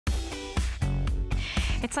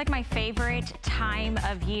It's like my favorite time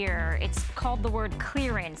of year. It's called the word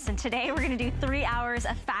clearance. And today we're gonna do 3 hours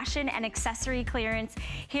of fashion and accessory clearance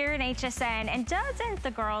here in HSN. And doesn't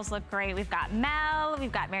the girls look great? We've got Mel,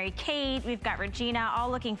 we've got Mary Kate, we've got Regina,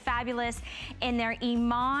 all looking fabulous in their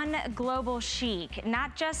Iman Global Chic.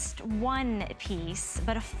 Not just one piece,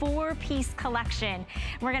 but a 4-piece collection.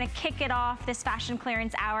 We're gonna kick it off this fashion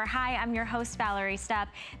clearance hour. Hi, I'm your host, Valerie Stepp.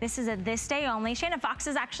 This is a This Day Only. Shannon Fox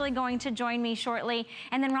is actually going to join me shortly.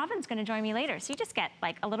 And then Robin's gonna join me later. So you just get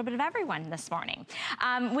like a little bit of everyone this morning.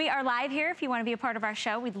 We are live here. If you wanna be a part of our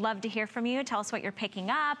show, we'd love to hear from you. Tell us what you're picking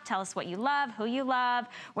up. Tell us what you love, who you love,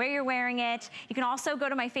 where you're wearing it. You can also go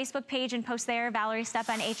to my Facebook page and post there, Valerie Stepp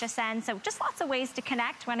on HSN. So just lots of ways to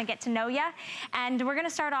connect. We wanna get to know you. And we're gonna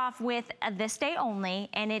start off with a This Day Only,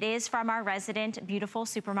 and it is from our resident beautiful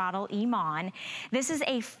supermodel, Iman. This is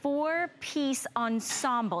a 4-piece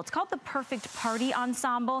ensemble. It's called the Perfect Party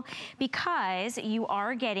Ensemble because you are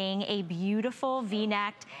getting a beautiful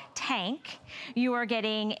V-necked tank. You are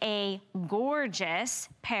getting a gorgeous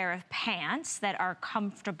pair of pants that are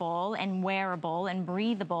comfortable and wearable and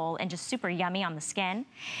breathable and just super yummy on the skin.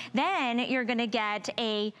 Then you're gonna get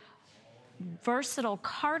a versatile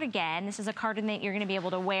cardigan. This is a cardigan that you're gonna be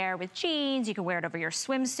able to wear with jeans. You can wear it over your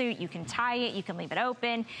swimsuit. You can tie it. You can leave it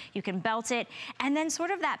open. You can belt it. And then sort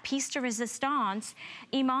of that piece de resistance,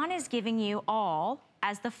 Iman is giving you all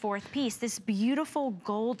as the 4th piece, this beautiful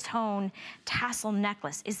gold tone tassel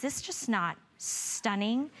necklace. Is this just not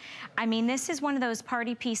stunning? I mean, this is one of those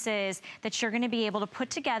party pieces that you're gonna be able to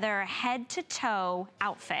put together a head to toe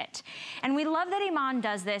outfit. And we love that Iman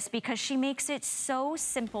does this because she makes it so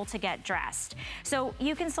simple to get dressed. So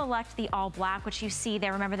you can select the all black, which you see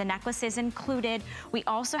there. Remember, the necklace is included. We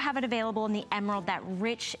also have it available in the emerald, that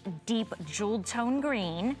rich, deep jeweled tone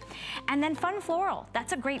green. And then fun floral,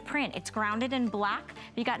 that's a great print. It's grounded in black.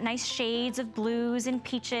 You got nice shades of blues and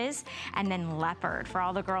peaches, and then leopard for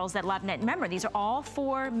all the girls that love it. Remember, these are all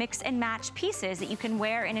 4 mix and match pieces that you can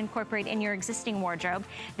wear and incorporate in your existing wardrobe.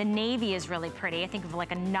 The navy is really pretty. I think of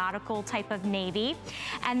like a nautical type of navy.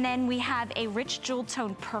 And then we have a rich jewel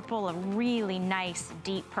tone purple, a really nice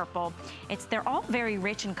deep purple. They're all very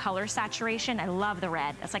rich in color saturation. I love the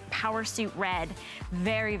red. It's like power suit red.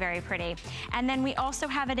 Very, very pretty. And then we also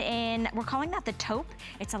have it in, we're calling that the taupe.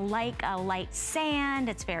 It's like a light sand.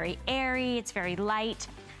 It's very airy. It's very light.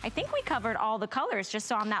 I think we covered all the colors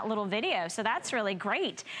just on that little video, so that's really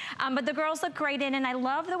great. But the girls look great in, and I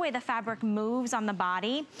love the way the fabric moves on the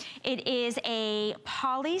body. It is a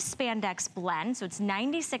poly spandex blend, so it's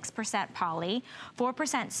 96% poly, 4%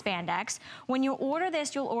 spandex. When you order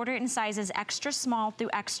this, you'll order it in sizes extra small through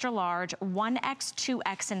extra large, 1X,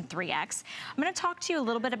 2X, and 3X. I'm gonna talk to you a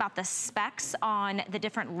little bit about the specs on the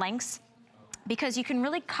different lengths, because you can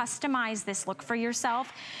really customize this look for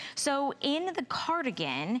yourself. So in the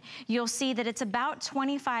cardigan, you'll see that it's about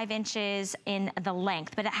 25 inches in the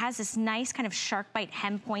length, but it has this nice kind of shark bite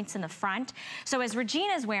hem points in the front. So as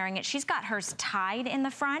Regina's wearing it, she's got hers tied in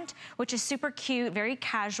the front, which is super cute, very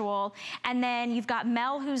casual. And then you've got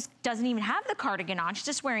Mel, who doesn't even have the cardigan on. She's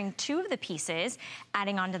just wearing 2 of the pieces,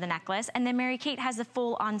 adding onto the necklace. And then Mary Kate has the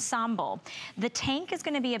full ensemble. The tank is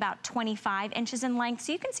gonna be about 25 inches in length,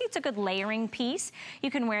 so you can see it's a good layering piece.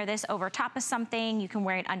 You can wear this over top of something. You can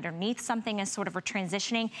wear it underneath something as sort of a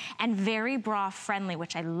transitioning, and very bra friendly,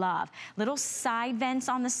 which I love. Little side vents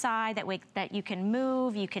on the side that you can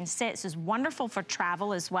move, you can sit. This is wonderful for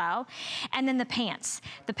travel as well. And then the pants.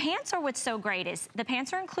 The pants are what's so great is the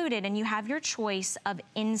pants are included, and you have your choice of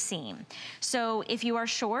inseam. So if you are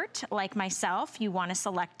short, like myself, you wanna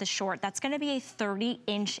select the short. That's gonna be a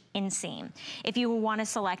 30-inch inseam. If you wanna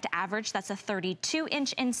select average, that's a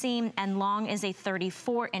 32-inch inseam, and long is a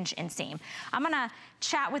 34-inch inseam. I'm gonna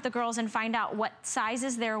chat with the girls and find out what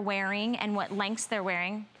sizes they're wearing and what lengths they're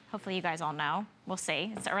wearing. Hopefully you guys all know. We'll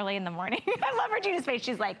see. It's early in the morning. I love Regina's face.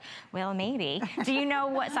 She's like, well, maybe. Do you know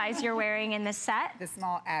what size you're wearing in this set? The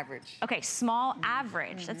small average. Okay, small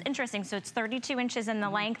average. That's interesting. So it's 32 inches in the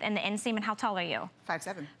length and the inseam. And how tall are you?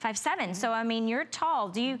 5'7". 5'7". So I mean, you're tall.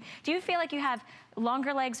 Do you feel like you have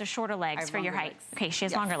longer legs or shorter legs for your height? Legs. Okay, she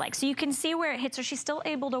has longer legs. So you can see where it hits her. She's still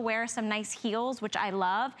able to wear some nice heels, which I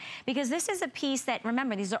love, because this is a piece that,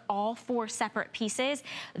 remember, these are all 4 separate pieces.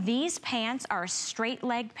 These pants are a straight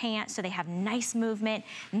leg pants, so they have nice movement,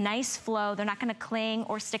 nice flow. They're not gonna cling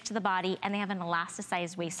or stick to the body, and they have an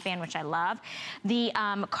elasticized waistband, which I love. The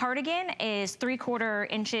cardigan is 3/4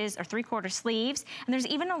 inches or 3/4 sleeves, and there's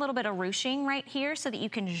even a little bit of ruching right here so that you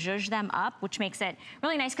can zhuzh them up, which makes it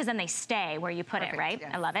really nice because then they stay where you put it, right?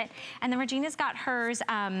 Yes. I love it. And then Regina's got hers,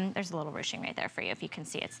 there's a little ruching right there for you if you can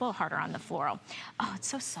see it. It's a little harder on the floral. Oh, it's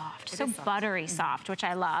so soft, so buttery soft. soft, which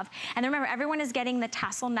I love. And then remember, everyone is getting the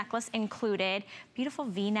tassel necklace included. Beautiful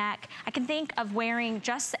V-neck. I can think of wearing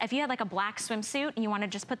just, if you had like a black swimsuit and you want to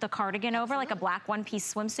just put the cardigan over, like a black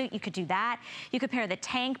one-piece swimsuit, you could do that. You could pair the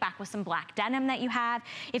tank back with some black denim that you have.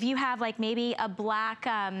 If you have like maybe a black,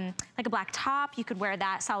 like a black top, you could wear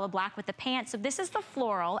that solid black with the pants. So this is the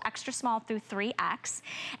floral, extra small through 3X.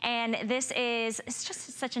 And this is, it's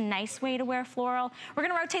just such a nice way to wear floral. We're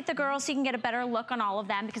gonna rotate the girls so you can get a better look on all of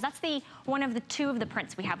them, because that's the one of the two of the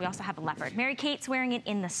prints we have. We also have a leopard. Mary-Kate's wearing it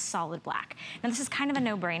in the solid black. Now this is kind of a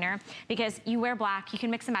no-brainer because you wear black, you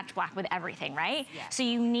can mix and match black with everything, right? Yes. So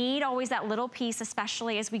you need always that little piece,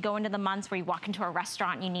 especially as we go into the months where you walk into a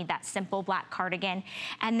restaurant and you need that simple black cardigan.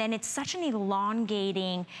 And then it's such an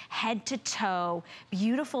elongating, head to toe,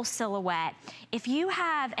 beautiful silhouette. If you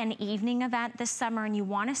have an evening event this summer and you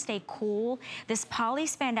want to stay cool, this poly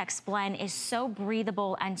spandex blend is so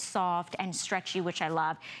breathable and soft and stretchy, which I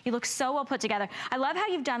love. You look so well put together. I love how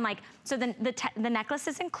you've done like, so the necklace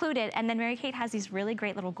is included, and then Mary-Kate has these really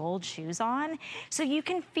great little gold shoes on. So you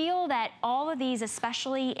can feel that all of these,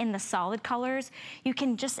 especially in the solid colors, you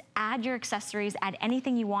can just add your accessories, add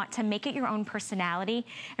anything you want to make it your own personality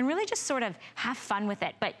and really just sort of have fun with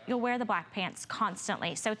it. But you'll wear the black pants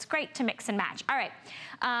constantly. So it's great to mix and match. All right,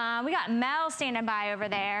 we got Mel standing by over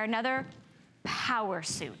there, another power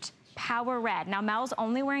suit. Power red. Now Mel's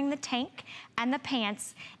only wearing the tank and the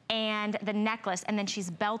pants and the necklace, and then she's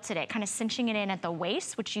belted it, kind of cinching it in at the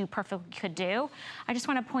waist, which you perfectly could do. I just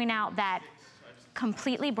want to point out that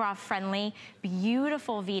completely bra friendly,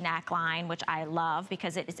 beautiful V-neck line, which I love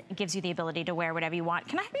because it gives you the ability to wear whatever you want.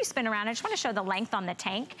 Can I have you spin around? I just want to show the length on the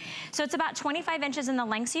tank. So it's about 25 inches in the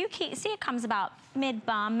length. So you see it comes about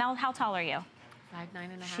mid-bum. Mel, how tall are you?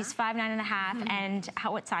 5'9½". She's 5'9½", and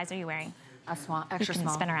what size are you wearing? A small, extra small. You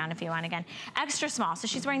can spin around if you want again. Extra small, so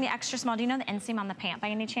she's wearing the extra small. Do you know the inseam on the pant by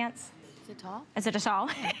any chance? Is it tall? Is it a tall?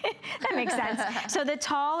 That makes sense. So the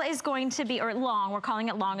tall is going to be, or long, we're calling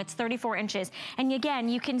it long, it's 34 inches. And again,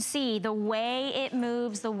 you can see the way it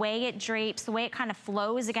moves, the way it drapes, the way it kind of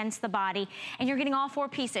flows against the body, and you're getting all four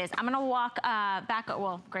pieces. I'm gonna walk back,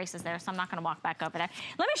 well, Grace is there, so I'm not gonna walk back over there.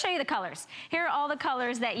 Let me show you the colors. Here are all the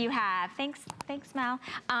colors that you have. Thanks, Mel.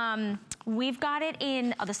 We've got it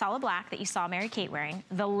in the solid black that you saw Mary-Kate wearing,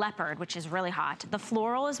 the leopard, which is really hot. The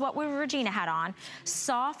floral is what Regina had on.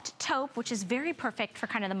 Soft taupe, which is very perfect for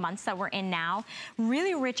kind of the months that we're in now.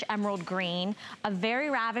 Really rich emerald green, a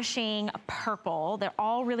very ravishing purple. They're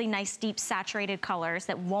all really nice, deep, saturated colors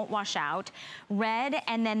that won't wash out. Red,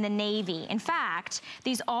 and then the navy. In fact,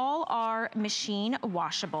 these all are machine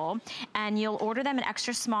washable, and you'll order them in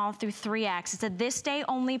extra small through 3X. It's a this day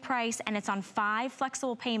only price, and it's on 5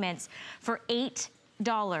 flexible payments for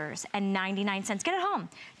 $8.99. Get it home,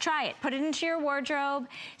 try it, put it into your wardrobe,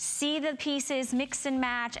 see the pieces, mix and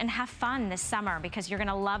match, and have fun this summer because you're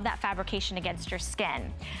gonna love that fabrication against your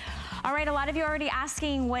skin. All right, a lot of you are already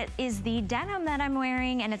asking what is the denim that I'm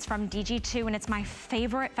wearing, and it's from DG2, and it's my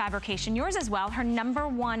favorite fabrication. Yours as well. Her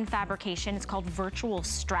 #1 fabrication is called Virtual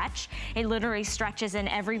Stretch. It literally stretches in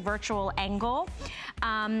every virtual angle.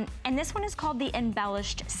 And this one is called the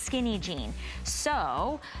Embellished Skinny Jean.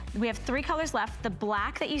 So we have 3 colors left. The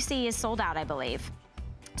black that you see is sold out, I believe.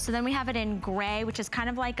 So then we have it in gray, which is kind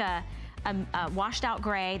of like a washed out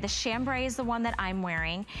gray. The chambray is the one that I'm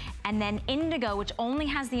wearing. And then indigo, which only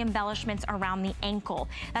has the embellishments around the ankle.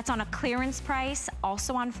 That's on a clearance price,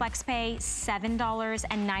 also on FlexPay,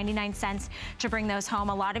 $7.99 to bring those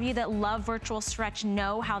home. A lot of you that love Virtual Stretch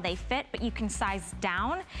know how they fit, but you can size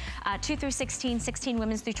down. 2 through 16, 16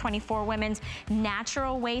 women's through 24 women's.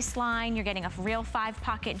 Natural waistline, you're getting a real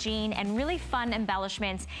 5-pocket jean, and really fun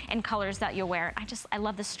embellishments and colors that you'll wear. I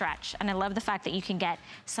love the stretch, and I love the fact that you can get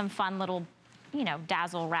some fun little, you know,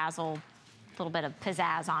 dazzle, razzle, little bit of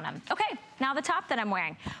pizzazz on them. Okay, now the top that I'm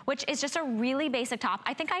wearing, which is just a really basic top.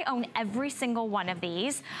 I think I own every single one of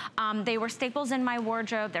these. They were staples in my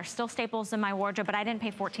wardrobe. They're still staples in my wardrobe, but I didn't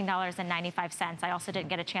pay $14.95. I also didn't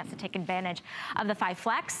get a chance to take advantage of the 5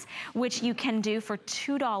 Flex, which you can do for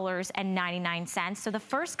 $2.99. So the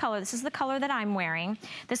first color, this is the color that I'm wearing.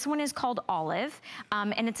 This one is called Olive,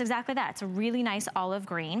 and it's exactly that. It's a really nice olive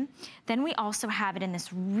green. Then we also have it in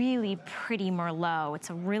this really pretty Merlot.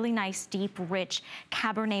 It's a really nice, deep, rich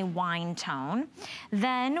Cabernet wine tone. tone.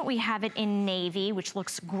 Then we have it in navy, which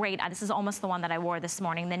looks great. This is almost the one that I wore this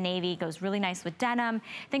morning. The navy goes really nice with denim.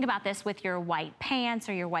 Think about this with your white pants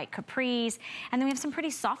or your white capris. And then we have some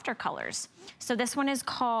pretty softer colors. So this one is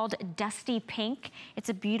called Dusty Pink. It's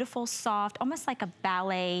a beautiful, soft, almost like a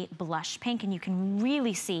ballet blush pink, and you can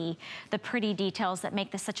really see the pretty details that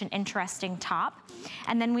make this such an interesting top.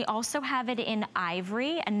 And then we also have it in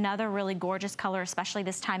ivory, another really gorgeous color, especially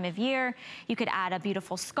this time of year. You could add a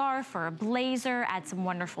beautiful scarf or a blazer, add some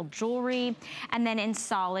wonderful jewelry, and then in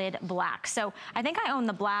solid black. So I think I own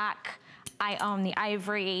the black, I own the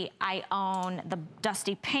ivory, I own the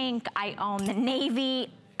dusty pink, I own the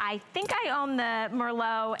navy, I think I own the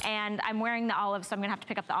Merlot, and I'm wearing the olive, so I'm gonna have to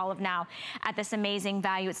pick up the olive now at this amazing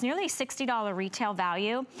value. It's nearly a $60 retail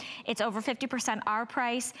value. It's over 50% our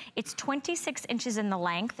price. It's 26 inches in the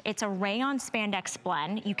length. It's a rayon spandex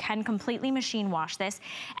blend. You can completely machine wash this.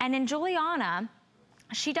 And in Juliana,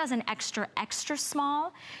 she does an extra, extra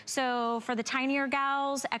small. So for the tinier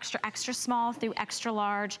gals, extra, extra small through extra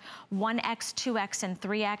large, 1X, 2X, and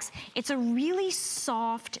 3X. It's a really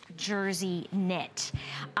soft jersey knit.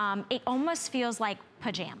 It almost feels like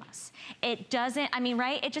pajamas. It doesn't, I mean,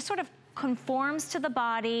 right? It just sort of conforms to the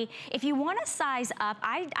body. If you want to size up,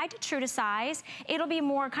 I did true to size. It'll be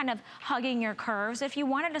more kind of hugging your curves. If you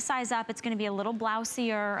wanted to size up, it's going to be a little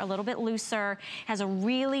blousier, a little bit looser. Has a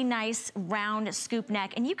really nice round scoop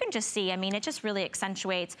neck, and you can just see, I mean, it just really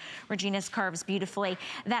accentuates Regina's curves beautifully.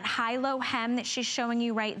 That high-low hem that she's showing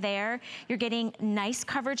you right there, you're getting nice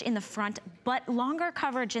coverage in the front, but longer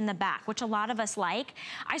coverage in the back, which a lot of us like.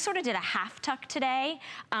 I sort of did a half tuck today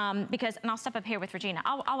because, and I'll step up here with Regina.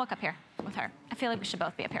 I'll look up here with her. I feel like we should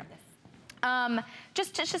both be up here.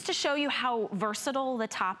 Just to show you how versatile the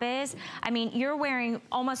top is. I mean, you're wearing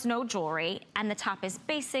almost no jewelry, and the top is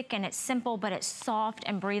basic and it's simple, but it's soft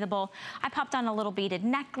and breathable. I popped on a little beaded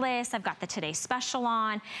necklace. I've got the Today Special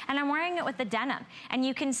on, and I'm wearing it with the denim. And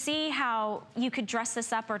you can see how you could dress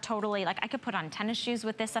this up or totally, like I could put on tennis shoes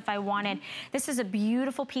with this if I wanted. This is a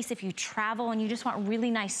beautiful piece if you travel and you just want really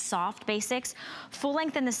nice soft basics. Full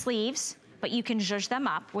length in the sleeves, but you can zhuzh them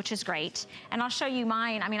up, which is great. And I'll show you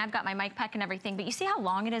mine. I mean, I've got my mic pack and everything, but you see how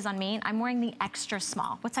long it is on me? I'm wearing the extra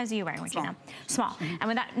small. What size are you wearing, Regina? Small. And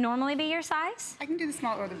would that normally be your size? I can do the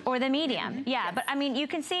small or the... Or the medium, yeah. Yes. But I mean, you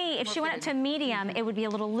can see if she went up to medium, it would be a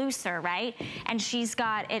little looser, right? And she's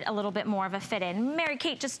got it a little bit more of a fit in. Mary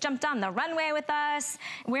Kate just jumped on the runway with us,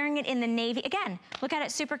 wearing it in the navy. Again, look at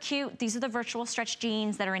it, super cute. These are the virtual stretch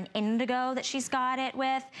jeans that are in indigo that she's got it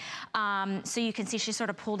with. So you can see she sort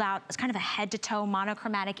of pulled out, it's kind of a head to toe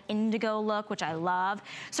monochromatic indigo look, which I love.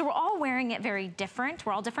 So we're all wearing it very different.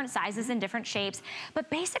 We're all different sizes and different shapes, but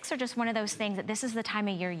basics are just one of those things that this is the time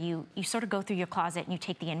of year you sort of go through your closet and you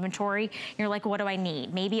take the inventory. You're like, what do I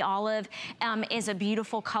need? Maybe olive is a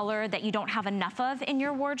beautiful color that you don't have enough of in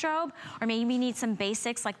your wardrobe, or maybe you need some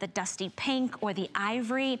basics like the dusty pink or the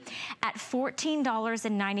ivory at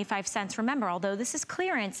 $14.95. Remember, although this is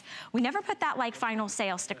clearance, we never put that like final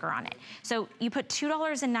sale sticker on it. So you put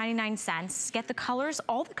 $2.99, get the colors,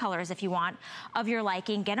 all the colors if you want, of your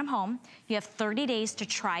liking, get them home. You have 30 days to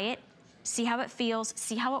try it, see how it feels,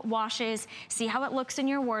 see how it washes, see how it looks in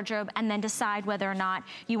your wardrobe, and then decide whether or not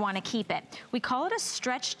you want to keep it. We call it a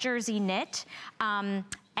stretch jersey knit.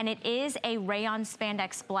 And it is a rayon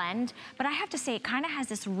spandex blend, but I have to say it kind of has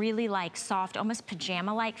this really like soft, almost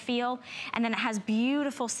pajama-like feel. And then it has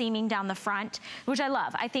beautiful seaming down the front, which I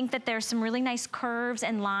love. I think that there's some really nice curves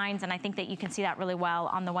and lines, and I think that you can see that really well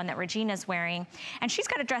on the one that Regina's wearing. And she's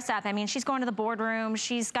got to dress up. I mean, she's going to the boardroom,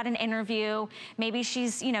 she's got an interview, maybe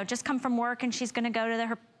she's, you know, just come from work and she's gonna go to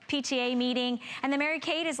her PTA meeting, and then Mary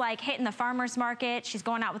Kate is like hitting the farmer's market. She's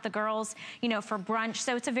going out with the girls, you know, for brunch.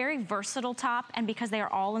 So it's a very versatile top, and because they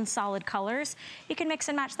are all in solid colors, you can mix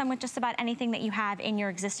and match them with just about anything that you have in your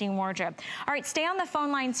existing wardrobe. All right, stay on the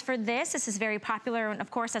phone lines for this. This is very popular, and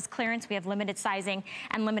of course, as clearance, we have limited sizing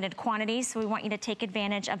and limited quantities, so we want you to take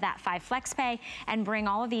advantage of that 5 flex pay and bring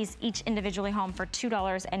all of these each individually home for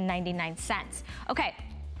 $2.99. Okay.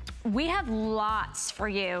 We have lots for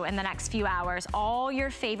you in the next few hours. All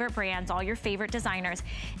your favorite brands, all your favorite designers,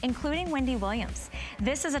 including Wendy Williams.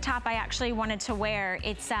 This is a top I actually wanted to wear.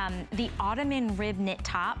 It's the Ottoman rib knit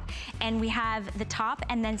top, and we have the top,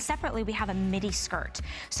 and then separately we have a midi skirt.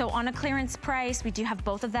 So on a clearance price, we do have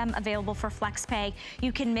both of them available for flex pay.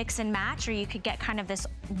 You can mix and match, or you could get kind of this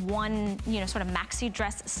one, you know, sort of maxi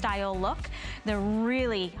dress style look. They're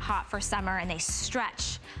really hot for summer, and they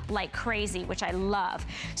stretch like crazy, which I love.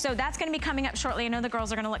 So that's gonna be coming up shortly. I know the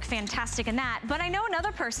girls are gonna look fantastic in that, but I know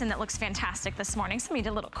another person that looks fantastic this morning. Somebody did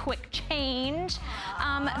a little quick change.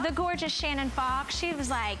 The gorgeous Shannon Fox, she was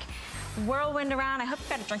like, whirlwind around. I hope you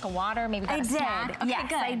got a drink of water, maybe got a snack. Okay, yes,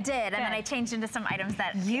 good. I did. Good. And then I changed into some items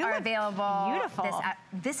that are available. Beautiful.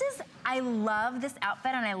 I love this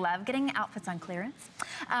outfit, and I love getting outfits on clearance.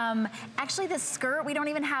 Actually, this skirt, we don't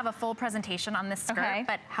even have a full presentation on this skirt,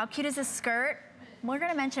 but how cute is this skirt? We're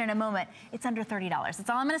going to mention in a moment, it's under $30. That's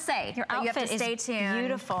all I'm going to say. Your outfit you have to stay tuned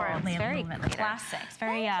beautiful. For it's very classic. It's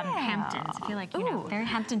very Hamptons. I feel like, you know, very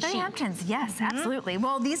Hampton chic. Very Hamptons, yes, absolutely.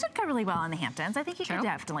 Well, these would go really well in the Hamptons. I think you could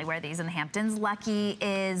definitely wear these in the Hamptons. Lucky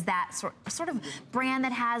is that sort of brand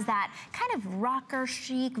that has that kind of rocker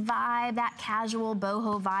chic vibe, that casual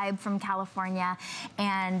boho vibe from California.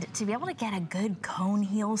 And to be able to get a good cone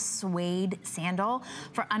heel suede sandal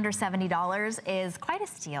for under $70 is quite a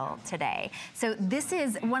steal today. So this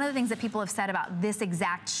is one of the things that people have said about this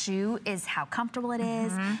exact shoe is how comfortable it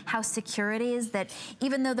is, how secure it is, that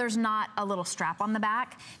even though there's not a little strap on the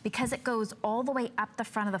back, because it goes all the way up the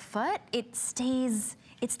front of the foot, it stays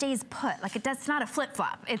put. Like it's not a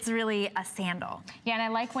flip-flop. It's really a sandal. Yeah, and I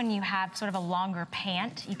like when you have sort of a longer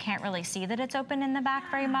pant, you can't really see that it's open in the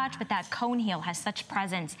back very much, but that cone heel has such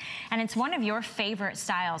presence. And it's one of your favorite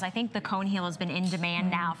styles. I think the cone heel has been in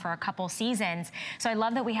demand now for a couple seasons. So I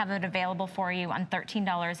love that we have it available for you on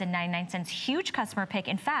 $13.99. Huge customer pick.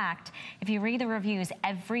 In fact, if you read the reviews,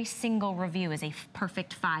 every single review is a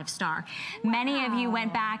perfect 5-star. Many of you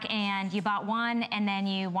went back and you bought one and then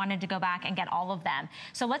you wanted to go back and get all of them.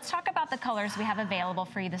 So let's talk about the colors we have available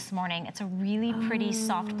for you this morning. It's a really pretty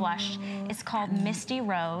soft blush. It's called Misty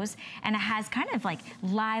Rose, and it has kind of like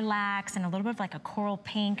lilacs and a little bit of like a coral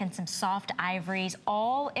pink and some soft ivories,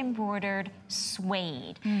 all embroidered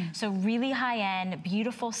suede. So really high-end,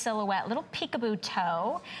 beautiful silhouette, little peekaboo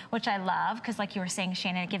toe, which I love because, like you were saying,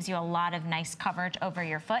 Shannon, it gives you a lot of nice coverage over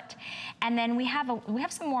your foot. And then we have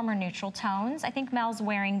some warmer neutral tones. I think Mel's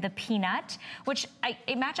wearing the peanut, which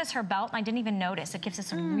it matches her belt, and I didn't even notice. It gives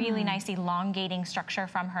us a really nice elongating structure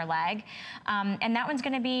from her leg. And that one's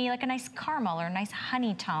gonna be like a nice caramel or a nice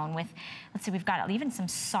honey tone with, let's see, we've got even some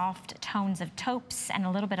soft tones of taupes and a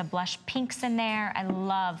little bit of blush pinks in there. I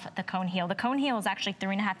love the cone heel. The cone heel is actually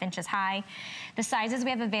 3.5 inches high. The sizes we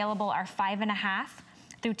have available are 5.5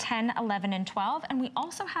 through 10, 11, and 12. And we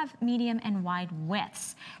also have medium and wide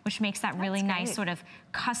widths, which makes that really nice sort of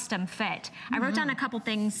custom fit. I wrote down a couple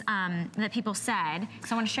things that people said,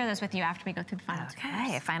 so I want to share those with you after we go through the final two colors.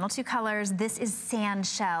 Okay, final two colors. This is Sand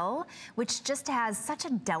Shell, which just has such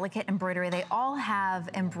a delicate embroidery. They all have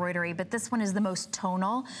embroidery, but this one is the most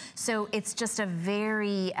tonal. So it's just a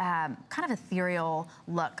very kind of ethereal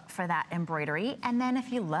look for that embroidery. And then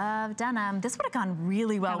if you love denim, this would have gone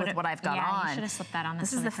really well with what I've got on. You should have slipped that on.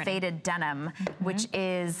 This is the faded denim, which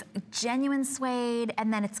is genuine suede,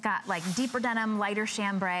 and then it's got like deeper denim, lighter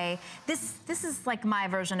chambray. This is like my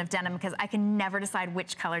version of denim because I can never decide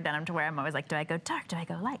which color denim to wear. I'm always like, do I go dark? Do I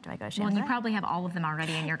go light? Do I go chambray? Well, and you probably have all of them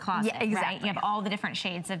already in your closet, right? You have all the different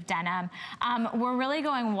shades of denim. We're really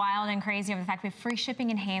going wild and crazy over the fact we have free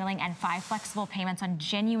shipping and handling and 5 flexible payments on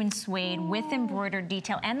genuine suede with embroidered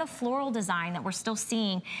detail and the floral design that we're still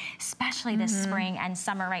seeing, especially this spring and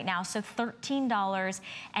summer right now. So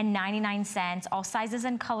 $13.99, all sizes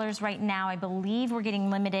and colors right now. I believe we're getting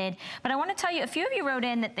limited, but I want to tell you, a few of you wrote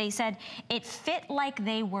in that they said it fit like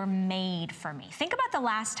they were made for me. Think about the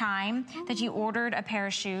last time that you ordered a pair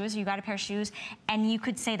of shoes, you got a pair of shoes, and you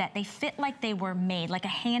could say that they fit like they were made, like a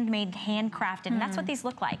handmade, handcrafted, and that's what these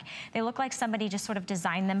look like. They look like somebody just sort of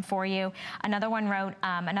designed them for you. Another one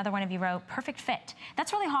of you wrote, perfect fit.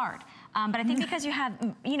 That's really hard. But I think because you have,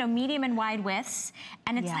 you know, medium and wide widths,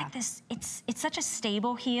 and it's like this, it's such a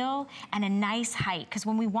stable heel and a nice height. Because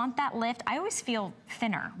when we want that lift, I always feel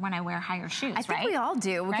thinner when I wear higher shoes, I think we all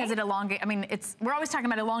do, because it elongates, I mean, we're always talking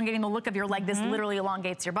about elongating the look of your leg. This literally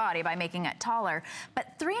elongates your body by making it taller.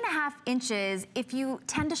 But 3.5 inches, if you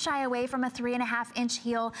tend to shy away from a 3.5-inch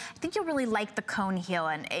heel, I think you'll really like the cone heel.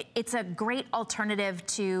 And it's a great alternative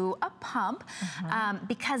to a pump,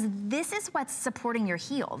 because this is what's supporting your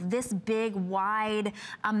heel. This big, wide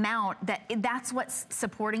amount, that's what's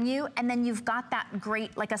supporting you. And then you've got that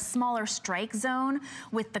great, like a smaller strike zone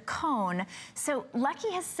with the cone. So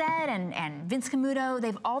Lucky has said, and Vince Camuto,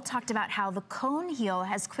 they've all talked about how the cone heel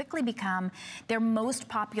has quickly become their most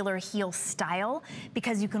popular heel style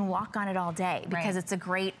because you can walk on it all day, because it's a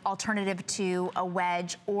great alternative to a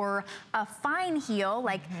wedge or a fine heel,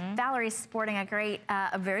 like Valerie's sporting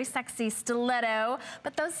a very sexy stiletto,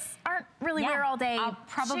 but those aren't really wear all day. I'll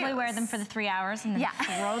probably wear them for the 3 hours and then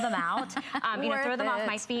throw them out. Throw them off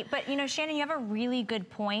my feet. But Shannon, you have a really good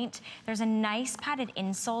point. There's a nice padded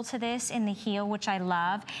insole to this in the heel, which I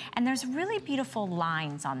love. And there's really beautiful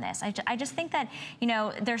lines on this. I just think that,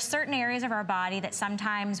 there's certain areas of our body that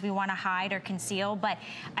sometimes we want to hide or conceal, but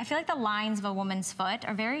I feel like the lines of a woman's foot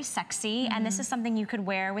are very sexy, and this is something you could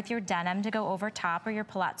wear with your denim to go over top or your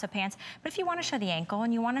palazzo pants. But if you want to show the ankle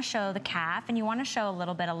and you want to show the calf and you want to show a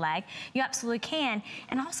little bit of leg, you absolutely can.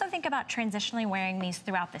 And also think about transitionally wearing these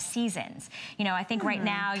throughout the seasons. I think right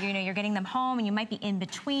now, you're getting them home and you might be in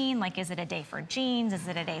between, like, is it a day for jeans? Is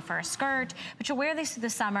it a day for a skirt? But you'll wear these through the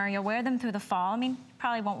summer, you'll wear them through the fall. I mean,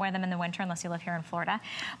 probably won't wear them in the winter unless you live here in Florida,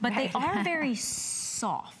 but they are very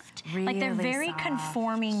soft. Really like they're very soft.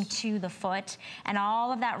 Conforming to the foot, and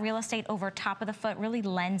all of that real estate over top of the foot really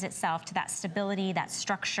lends itself to that stability, that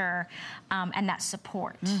structure, and that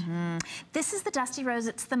support. This is the Dusty Rose.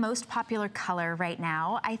 It's the most popular color right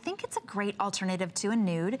now. I think it's a great alternative to a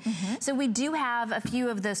nude. So we do have a few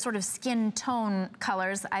of the sort of skin tone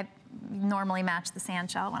colors. I normally match the sand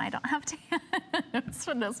shell when I don't have tan. It's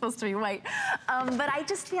supposed to be white. But I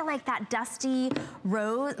just feel like that dusty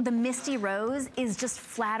rose, the misty rose, is just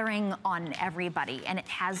flattering on everybody. And it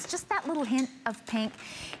has just that little hint of pink.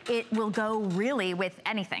 It will go really with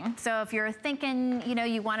anything. So if you're thinking,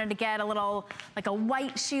 you wanted to get a little, like a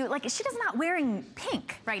white shoe, like she's not wearing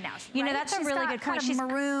pink right now. That's a really good point. She's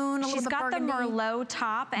maroon, she's got the Merlot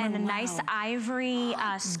top and a nice ivory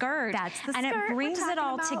skirt. That's the skirt and it brings it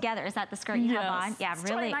all about. Together. Is that the skirt you have on? Yeah, It's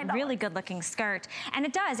really, $29. really good looking skirt. And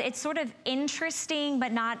it does. It's sort of interesting,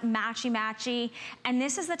 but not matchy-matchy. And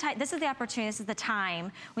this is the opportunity, this is the time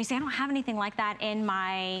when you say, I don't have anything like that in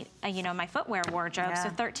my, my footwear wardrobe. So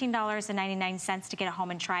 $13.99 to get it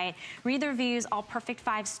home and try it. Read the reviews, all perfect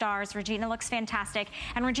 5 stars. Regina looks fantastic.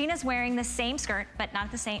 And Regina's wearing the same skirt, but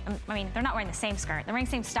not the same, they're not wearing the same skirt. They're wearing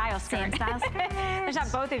the same style skirt. Same style skirt. There's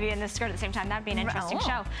not both of you in this skirt at the same time. That'd be an interesting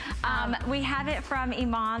show. We have it from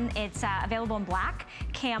Iman. It's available in black,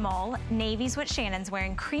 camel, navy's what Shannon's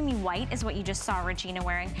wearing, creamy white is what you just saw Regina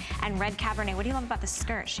wearing, and red Cabernet. What do you love about the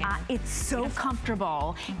skirt, Shannon? It's so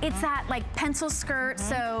comfortable. It's that like pencil skirt,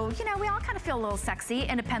 so we all kind of feel a little sexy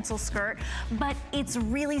in a pencil skirt, but it's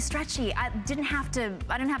really stretchy. I didn't have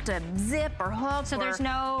to zip or hook. So there's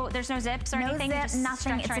no zips or anything? No zip, just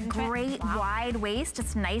nothing. It's right a great wide waist.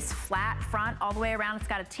 It's nice flat front all the way around. It's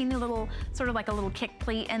got a teeny little, sort of like a little kick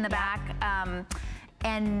pleat in the back.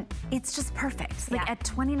 And it's just perfect. Like at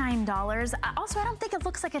 $29. Also, I don't think it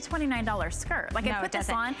looks like a $29 skirt. Like I put this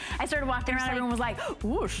on, I started walking around, everyone was like,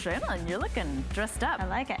 ooh, Shannon, you're looking dressed up. I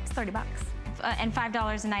like it. It's $30. And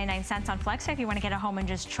 $5.99 on Flex if you want to get it home and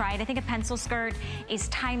just try it. I think a pencil skirt is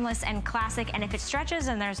timeless and classic, and if it stretches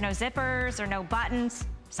and there's no zippers or no buttons,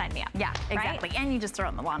 sign me up. Yeah, exactly. Right? And you just throw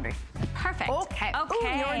it in the laundry. Perfect. Okay. Ooh,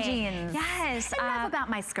 your jeans. Yes. Enough about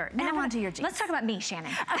my skirt. Now on to your jeans. Let's talk about me,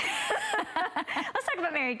 Shannon. Let's talk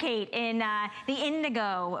about Mary Kate in the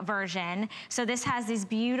indigo version. So this has these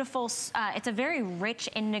beautiful, it's a very rich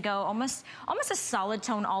indigo, almost a solid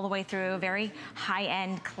tone all the way through, very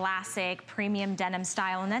high-end, classic, premium denim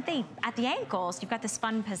style. And at the ankles, you've got this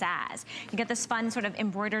fun pizzazz. You get this fun sort of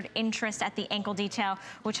embroidered interest at the ankle detail,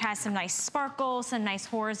 which has some nice sparkles, some nice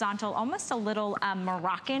horizontal, almost a little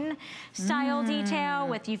Moroccan style detail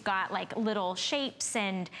with you've got like little shapes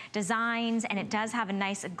and designs, and it does have a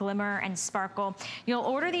nice glimmer and sparkle. You'll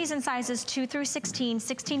order these in sizes 2 through 16,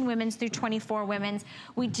 16 women's through 24 women's.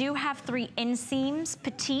 We do have 3 inseams,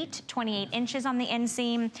 petite, 28 inches on the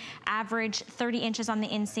inseam, average 30 inches on the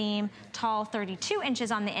inseam, tall 32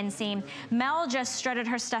 inches on the inseam. Mel just strutted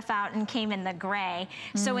her stuff out and came in the gray.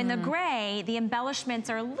 So in the gray, the embellishments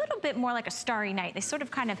are a little bit more like a starry night. They sort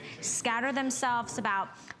of kind of scatter themselves about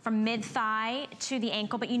from mid-thigh to the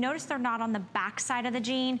ankle, but you notice they're not on the back side of the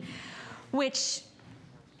jean, which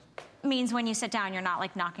means when you sit down, you're not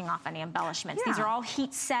like knocking off any embellishments. These are all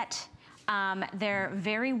heat set. They're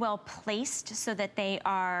very well placed so that they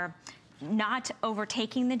are not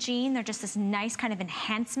overtaking the jean. They're just this nice kind of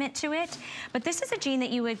enhancement to it. But this is a jean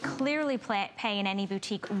that you would clearly pay in any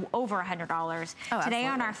boutique over $100. Oh, today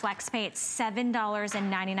on our Flex Pay, it's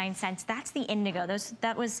 $7.99. That's the indigo.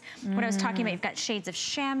 That was what I was talking about. You've got shades of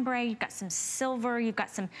chambray, you've got some silver, you've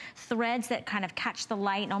got some threads that kind of catch the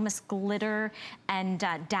light and almost glitter and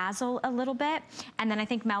dazzle a little bit. And then I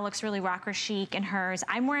think Mel looks really rocker chic in hers.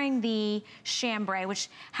 I'm wearing the chambray, which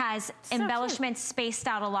has embellishments spaced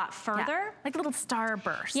out a lot further. further. Like little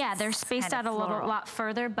starbursts. Yeah, they're spaced out a lot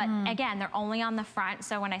further, but again, they're only on the front,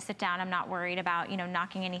 so when I sit down, I'm not worried about, you know,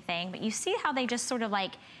 knocking anything. But you see how they just sort of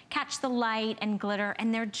like catch the light and glitter,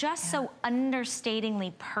 and they're just so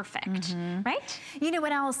understatingly perfect, right? You know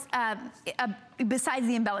what else? Besides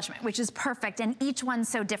the embellishment, which is perfect, and each one's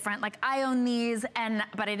so different. Like I own these,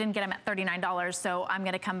 but I didn't get them at $39, so I'm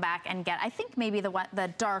gonna come back and get, I think maybe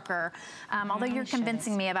the darker, although you're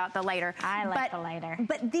convincing me about the lighter. I like the lighter.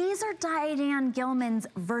 But these are Diane Gilman's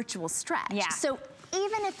virtual stretch. Yeah. So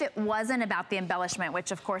even if it wasn't about the embellishment,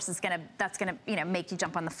 which of course that's gonna you know, make you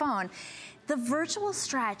jump on the phone, the virtual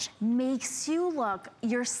stretch makes you look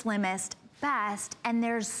your slimmest, best, and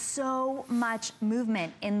there's so much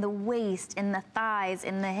movement in the waist, in the thighs,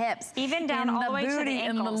 in the hips, even down all the way to the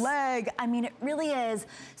ankles, in the leg. I mean, it really is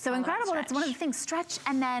so incredible. That's one of the things. Stretch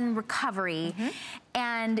and then recovery.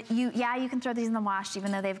 And you can throw these in the wash,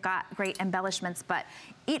 even though they've got great embellishments, but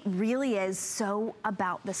it really is so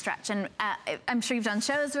about the stretch. And I'm sure you've done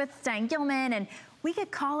shows with Diane Gilman, and we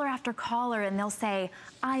get caller after caller, and they'll say,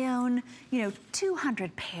 I own, you know,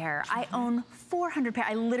 200 pair. I own 400 pair.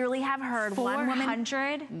 I literally have heard 400? One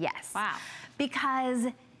woman. Yes. Wow. Because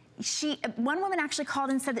one woman actually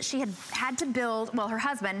called and said that she had to build, well, her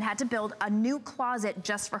husband had to build a new closet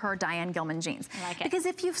just for her Diane Gilman jeans. I like it. Because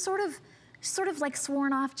if you've sort of like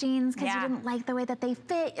sworn off jeans because you didn't like the way that they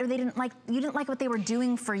fit, or you didn't like what they were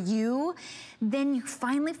doing for you, then you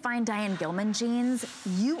finally find Diane Gilman jeans,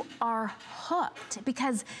 you are hooked,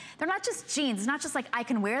 because they're not just jeans. It's not just like I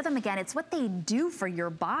can wear them again. It's what they do for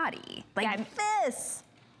your body. Like this.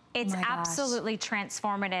 It's absolutely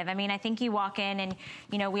transformative. I mean, I think you walk in and,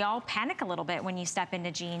 you know, we all panic a little bit when you step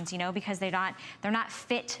into jeans, you know, because they're not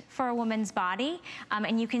fit for a woman's body.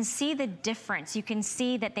 And you can see the difference. You can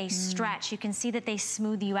see that they stretch. You can see that they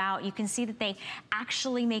smooth you out. You can see that they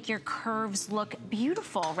actually make your curves look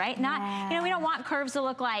beautiful, right? Not, you know, we don't want curves to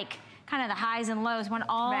look like kind of the highs and lows. We want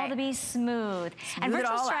all to be smooth. And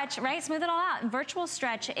virtual stretch, right? Smooth it all out. And virtual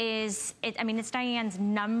stretch is, I mean, it's Diane's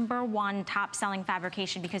 #1 top selling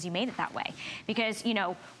fabrication because you made it that way. Because, you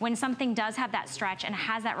know, when something does have that stretch and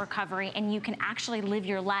has that recovery and you can actually live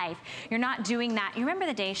your life, you're not doing that. You remember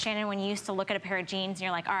the days, Shannon, when you used to look at a pair of jeans and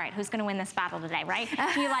you're like, all right, who's gonna win this battle today, right?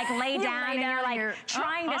 You like lay down and you're like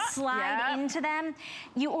trying to slide into them.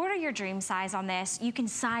 You order your dream size on this. You can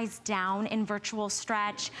size down in virtual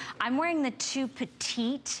stretch. I'm wearing the 2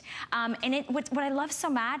 petite, and what I love so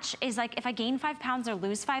much is, like, if I gain 5 pounds or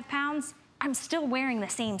lose 5 pounds, I'm still wearing the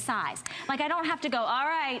same size. Like, I don't have to go, all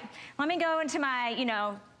right, let me go into my, you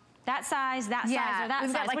know, that size, or that we've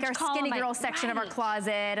size. got like our skinny girl section of our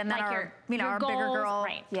closet, and then like our, you know, our bigger girl.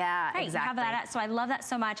 Yeah, exactly. You have that, so I love that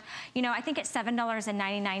so much. You know, I think at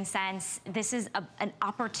 $7.99, this is an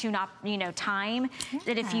opportune, you know, time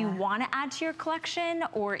that if you want to add to your collection,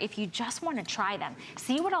 or if you just want to try them,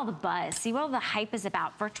 see what all the buzz, see what all the hype is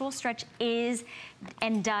about. Virtual stretch is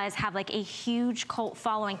and does have like a huge cult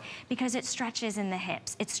following because it stretches in the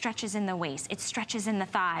hips, it stretches in the waist, it stretches in the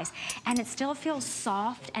thighs, and it still feels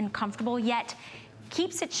soft and comfortable, yet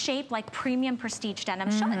keeps its shape like premium prestige denim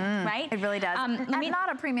should, right? It really does. Not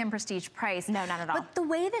a premium prestige price. No, not at all. But the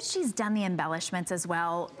way that she's done the embellishments as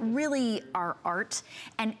well really are art,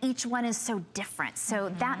 and each one is so different. So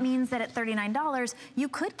that means that at $39, you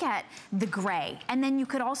could get the gray, and then you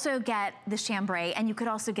could also get the chambray, and you could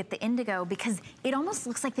also get the indigo, because it almost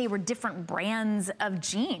looks like they were different brands of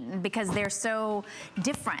jean because they're so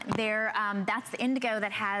different. That's the indigo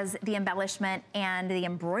that has the embellishment and the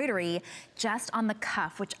embroidery just on the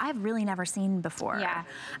cuff, which I've really never seen before. Yeah.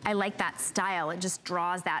 I like that style. It just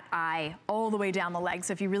draws that eye all the way down the leg.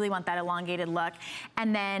 So if you really want that elongated look.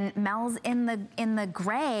 And then Mel's in the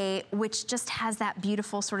gray, which just has that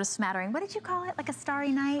beautiful sort of smattering. What did you call it? Like a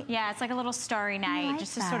starry night? Yeah, it's like a little starry night. Like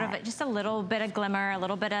just a sort of, just a little bit of glimmer, a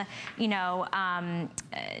little bit of, you know,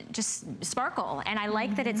 just sparkle. And I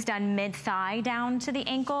like that it's done mid-thigh down to the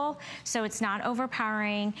ankle, so it's not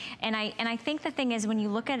overpowering. And I think the thing is, when you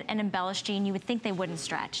look at an embellished jean, you would think they wouldn't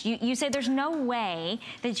stretch. You say there's no way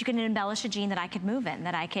that you can embellish a jean that I could move in,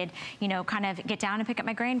 that I could, you know, kind of get down and pick up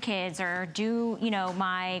my grandkids or do, you know,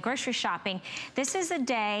 my grocery shopping. This is a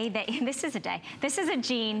day that, this is a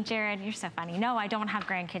jean. Jared, you're so funny. No, I don't have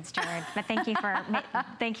grandkids, Jared, but thank you for,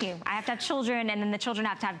 thank you. I have to have children, and then the children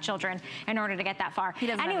have to have children in order to get that far. He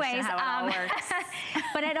doesn't understand how it all works.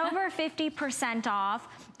 But at over 50% off,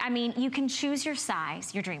 I mean, you can choose your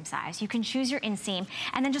size, your dream size. You can choose your inseam.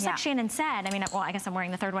 And then just like Shannon said, I mean, well, I guess I'm wearing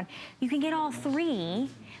the third one. You can get all 3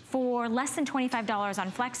 for less than $25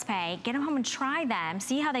 on FlexPay. Get them home and try them,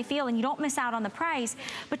 see how they feel, and you don't miss out on the price,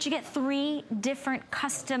 but you get 3 different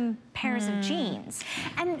custom pairs of jeans.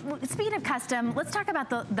 And speaking of custom, let's talk about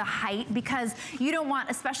the height, because you don't want,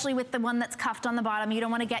 especially with the one that's cuffed on the bottom, you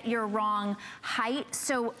don't want to get your wrong height.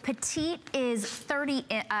 So petite is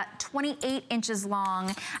 28 inches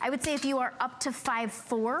long. I would say if you are up to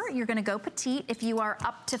 5'4", you're going to go petite. If you are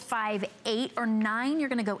up to 5'8" or 9", you're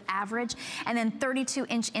going to go average. And then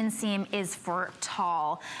 32-inch inseam is for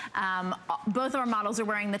tall. Both of our models are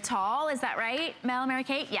wearing the tall. Is that right, Mel and Mary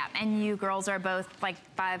Kate? Yeah. And you girls are both like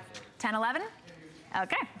 5, 10, 11?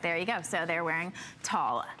 Okay, there you go. So they're wearing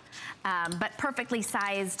tall. But perfectly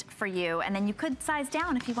sized for you. And then you could size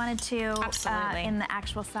down if you wanted to. Absolutely. In the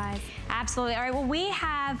actual size. Absolutely. All right, well, we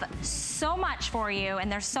have so much for you, and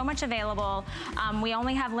there's so much available. We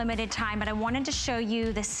only have limited time, but I wanted to show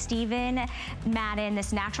you the Stephen Madden,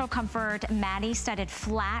 this Natural Comfort Maddie studded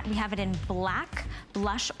flat. We have it in black,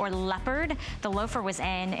 blush, or leopard. The loafer was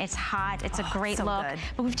in. It's hot. It's a great so look. good.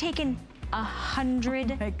 But we've taken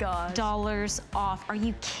 $100 off. Are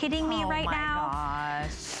you kidding me right now? Oh my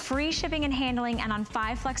gosh. Free shipping and handling, and on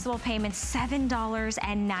 5 flexible payments,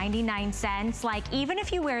 $7.99. Like, even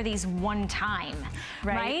if you wear these one time,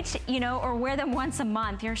 right? You know, or wear them once a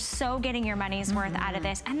month, you're so getting your money's worth out of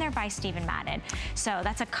this. And they're by Stephen Madden. So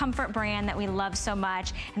that's a comfort brand that we love so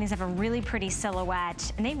much. And these have a really pretty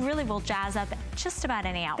silhouette, and they really will jazz up just about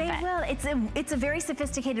any outfit. They will. It's a very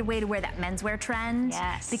sophisticated way to wear that menswear trend.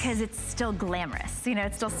 Yes. Because it's still glamorous. You know,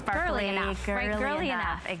 it's still sparkly. Girly enough, right? Girly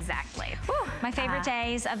enough. Exactly. Whew. My favorite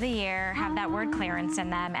days of the year have that word clearance in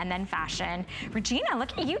them, and then fashion. Regina,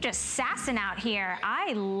 look at you just sassing out here.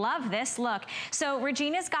 I love this look. So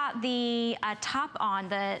Regina's got the top on,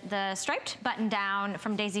 the striped button down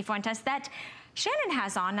from Daisy Fuentes that Shannon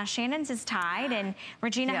has on. Now Shannon's is tied, and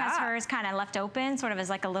Regina has hers kind of left open, sort of as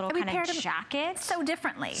like a little kind of jacket. So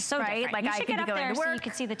differently, so right? Different. Like you I should could get be up going there to work. so you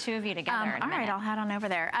can see the two of you together. All right, I'll head on over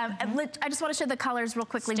there. I just want to show the colors real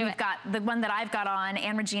quickly. We've got the one that I've got on,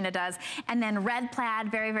 and Regina does, and then red plaid,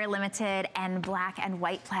 very, very limited, and black and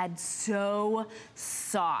white plaid, so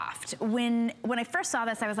soft. When I first saw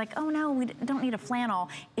this, I was like, oh no, we don't need a flannel.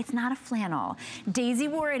 It's not a flannel. Daisy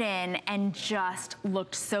wore it in and just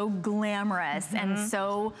looked so glamorous and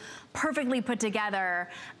so perfectly put together.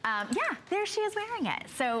 Yeah, there she is wearing it.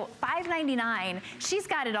 So $5.99. She's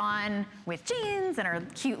got it on with jeans and her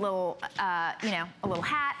cute little, you know, a little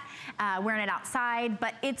hat. Wearing it outside,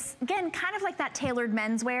 but it's, again, kind of like that tailored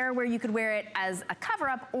menswear where you could wear it as a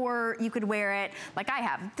cover-up, or you could wear it like I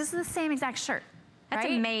have. This is the same exact shirt. That's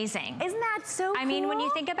right? Amazing. Isn't that so cool? I mean, when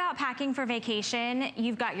you think about packing for vacation,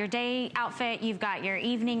 you've got your day outfit, you've got your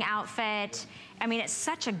evening outfit. I mean, it's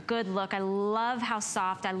such a good look. I love how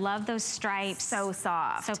soft. I love those stripes. So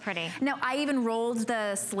soft. So pretty. Now, I even rolled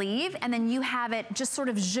the sleeve, and then you have it just sort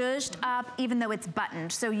of zhuzhed up, even though it's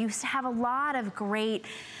buttoned. So you have a lot of great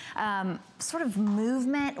sort of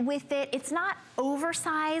movement with it. It's not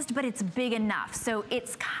oversized, but it's big enough. So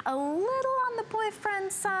it's a little on the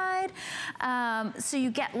boyfriend side. So you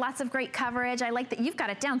get lots of great coverage. I like that you've got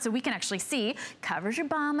it down so we can actually see. Covers your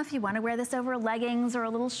bum if you want to wear this over leggings or a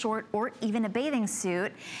little short or even a bathing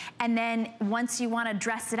suit. And then once you want to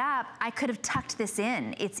dress it up, I could have tucked this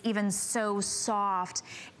in. It's even so soft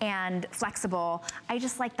and flexible. I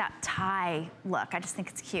just like that tie look. I just think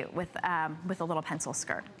it's cute with a little pencil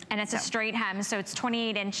skirt. And it's a straight hem, so it's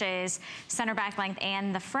 28 inches, center back length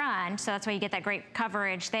and the front, so that's why you get that great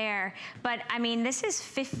coverage there. But I mean, this is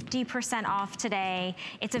 50% off today.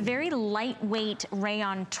 It's a very lightweight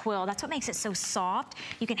rayon twill. That's what makes it so soft.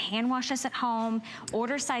 You can hand wash this at home.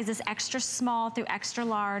 Order sizes extra small through extra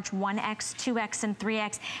large, 1X, 2X, and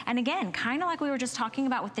 3X. And again, kind of like we were just talking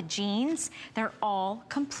about with the jeans, they're all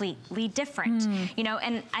completely different. You know,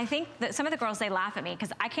 and I think that some of the girls, they laugh at me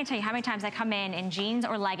because I can't tell you how many times I come in jeans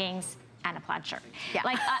or leggings and a plaid shirt. Yeah.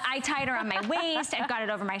 Like I tie it around my waist, I've got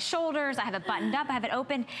it over my shoulders, I have it buttoned up, I have it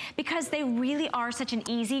open, because they really are such an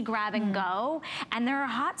easy grab and go, and they're a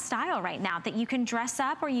hot style right now that you can dress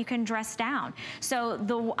up or you can dress down.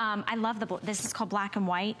 So I love this is called black and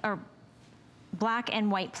white, or black and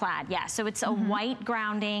white plaid, yeah. So it's a white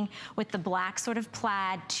grounding with the black sort of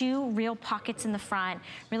plaid, 2 real pockets in the front,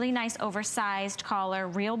 really nice oversized collar,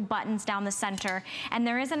 real buttons down the center, and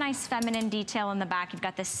there is a nice feminine detail in the back. You've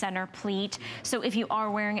got this center pleat, so if you are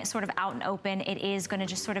wearing it sort of out and open, it is gonna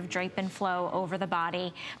just sort of drape and flow over the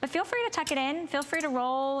body. But feel free to tuck it in, feel free to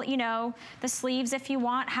roll, you know, the sleeves if you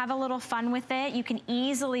want, have a little fun with it. You can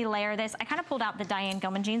easily layer this. I kind of pulled out the Diane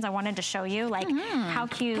Gilman jeans. I wanted to show you, like, how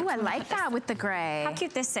cute. Ooh, I like that with the gray. How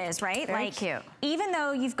cute this is, right? Very like, cute. Even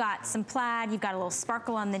though you've got some plaid, you've got a little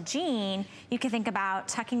sparkle on the jean, you can think about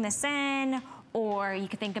tucking this in, or you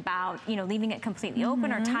could think about, you know, leaving it completely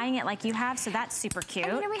open or tying it like you have, so that's super cute.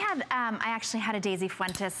 And you know, we had, I actually had a Daisy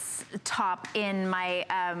Fuentes top in my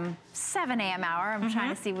 7 a.m. hour. I'm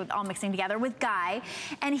trying to see what all mixing together with Guy.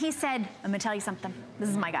 And he said, I'm gonna tell you something. This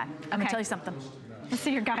is my guy. I'm gonna tell you something. Let's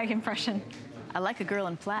see your Guy impression. I like a girl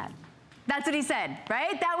in plaid. That's what he said,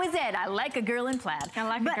 right? That was it. I like a girl in plaid. I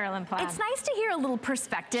like a girl in plaid. It's nice to hear a little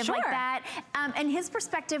perspective like that. And his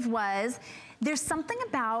perspective was, there's something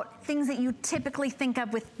about things that you typically think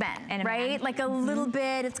of with men, right? Like a little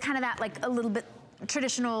bit, it's kind of that like a little bit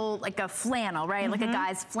traditional, like a flannel, right? Like a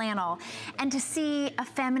guy's flannel. And to see a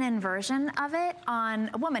feminine version of it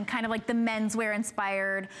on a woman, kind of like the menswear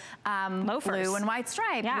inspired blue and white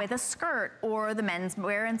stripe with a skirt, or the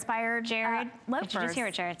menswear inspired loafers. Did you just hear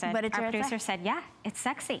what Jared said? What did Our Jared producer said, yeah, it's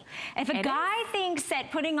sexy. If a guy thinks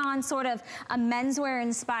that putting on sort of a menswear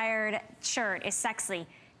inspired shirt is sexy,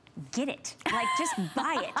 get it. Like, just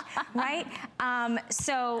buy it, right?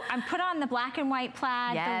 So I'm put on the black and white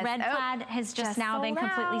plaid. The red plaid has just now been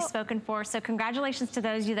completely spoken for. So congratulations to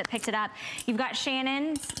those of you that picked it up. You've got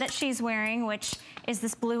Shannon's that she's wearing, which is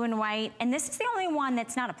this blue and white. And this is the only one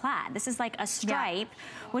that's not a plaid. This is like a stripe,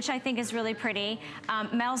 which I think is really pretty.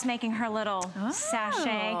 Mel's making her little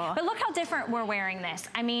sachet. But look how different we're wearing this.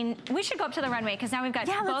 I mean, we should go up to the runway because now we've got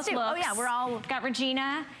both looks. Oh yeah, we're all got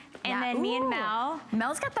Regina. And then me and Mel.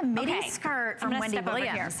 Mel's got the midi skirt from Wendy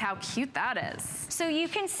Williams. How cute that is. So you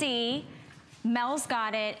can see Mel's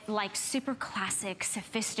got it like super classic,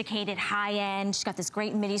 sophisticated, high end. She's got this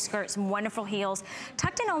great midi skirt, some wonderful heels,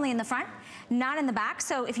 tucked in only in the front, not in the back.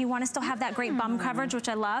 So if you want to still have that great bum coverage, which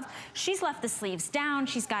I love, she's left the sleeves down,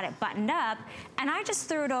 she's got it buttoned up, and I just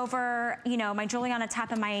threw it over, you know, my Juliana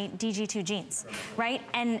top and my DG2 jeans, right?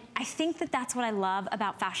 And I think that that's what I love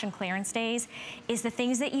about fashion clearance days, is the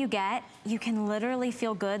things that you get, you can literally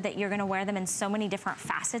feel good that you're gonna wear them in so many different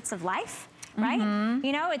facets of life. Right?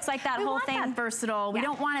 You know, it's like that whole thing. We want that versatile. We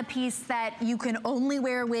don't want a piece that you can only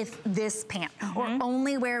wear with this pant or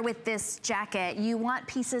only wear with this jacket. You want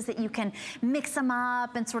pieces that you can mix them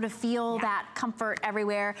up and sort of feel that comfort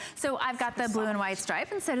everywhere. So I've got the blue and white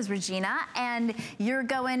stripe, and so does Regina. And you're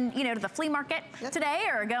going, you know, to the flea market today,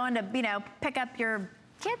 or going to, you know, pick up your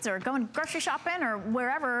kids, or going grocery shopping, or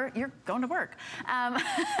wherever you're going to work.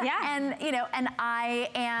 And you know, and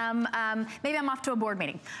I am, maybe I'm off to a board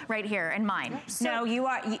meeting right here in mine. So no, you're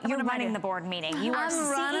running the board meeting. You are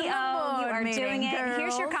CEO, you are doing it. Girls.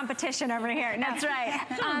 Here's your competition over here. No. That's right.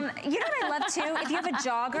 You know what I love too? If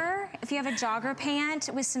you have a jogger pant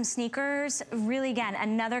with some sneakers, really again,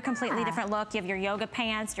 another completely different look. You have your yoga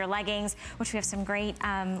pants, your leggings, which we have some great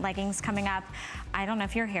leggings coming up. I don't know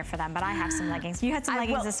if you're here for them, but I have some leggings. You had some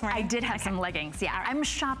leggings this morning. I did have some leggings, yeah. I'm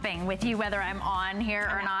shopping with you whether I'm on here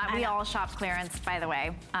or not. We all shop clearance, by the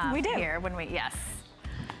way. We do. Here when we,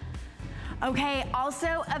 Okay,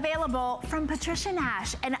 also available from Patricia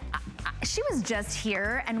Nash. And she was just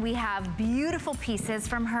here, and we have beautiful pieces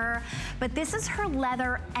from her, but this is her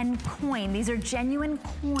leather and coin. These are genuine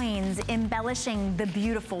coins embellishing the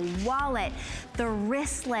beautiful wallet, the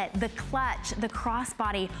wristlet, the clutch, the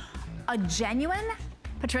crossbody. A genuine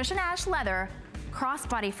Patricia Nash leather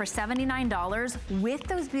crossbody for $79 with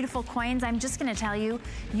those beautiful coins. I'm just gonna tell you,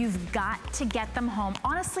 you've got to get them home.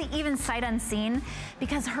 Honestly, even sight unseen,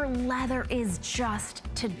 because her leather is just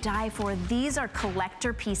to die for. These are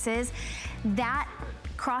collector pieces. That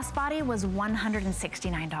crossbody was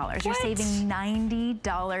 $169. You're saving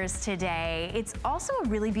 $90 today. It's also a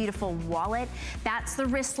really beautiful wallet. That's the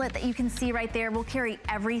wristlet that you can see right there. We'll carry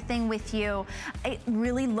everything with you. It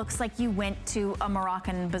really looks like you went to a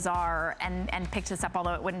Moroccan bazaar and picked this up,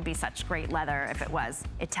 although it wouldn't be such great leather if it was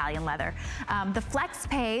Italian leather. The flex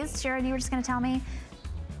pays, Jared, you were just gonna tell me,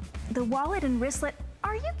 the wallet and wristlet,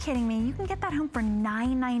 are you kidding me? You can get that home for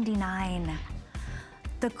 $9.99.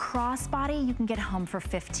 The crossbody, you can get home for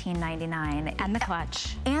 $15.99. And the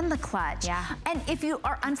clutch. And the clutch. Yeah. And if you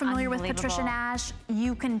are unfamiliar with Patricia Nash,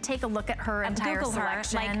 you can take a look at her entire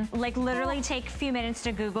selection. Like literally take a few minutes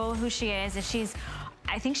to Google who she is. And she's,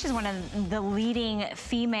 I think she's one of the leading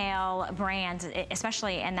female brands,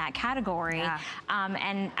 especially in that category. Yeah.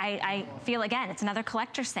 And I feel, again, it's another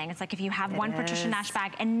collector's thing. It's like if you have one Patricia Nash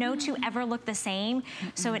bag, and no two ever look the same.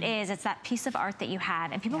 So it's that piece of art that you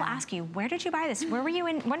had. And people ask you, where did you buy this? Where were you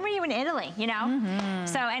in, when were you in Italy, you know?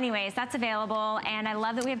 So anyways, that's available. And I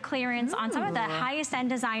love that we have clearance on some of the highest end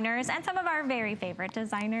designers and some of our very favorite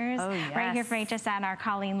designers. Right here for HSN, our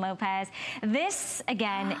Colleen Lopez. This,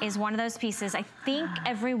 again, is one of those pieces, I think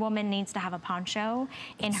every woman needs to have a poncho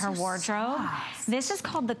in her wardrobe. This is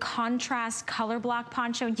called the contrast color block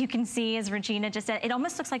poncho. You can see, as Regina just said, it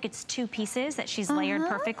almost looks like it's two pieces that she's layered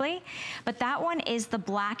perfectly. But that one is the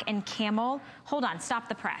black and camel. Hold on, stop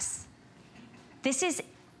the press. This is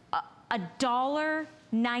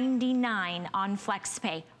 $1.99 on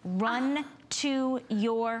FlexPay. Run to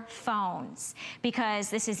your phones, because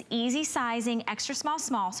this is easy sizing, extra small,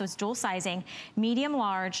 small, so it's dual sizing, medium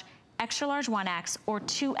large, extra large 1X, or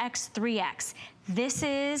 2X, 3X. This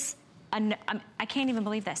is, I can't even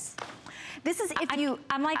believe this. This is if you...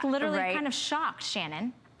 I'm like literally kind of shocked,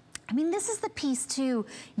 Shannon. I mean, this is the piece too.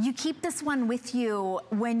 You keep this one with you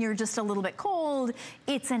when you're just a little bit cold.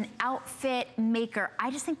 It's an outfit maker. I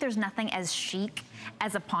just think there's nothing as chic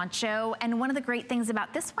as a poncho. And one of the great things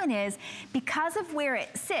about this one is, because of where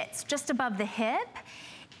it sits, just above the hip,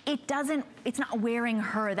 it's not wearing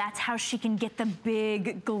her. That's how she can get the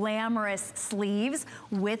big, glamorous sleeves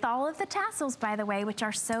with all of the tassels, by the way, which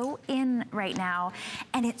are so in right now.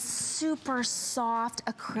 And it's super soft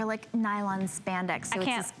acrylic nylon spandex. So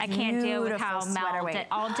I can't deal with how Mel did.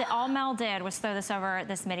 All Mel did was throw this over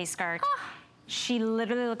this midi skirt. She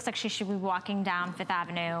literally looks like she should be walking down Fifth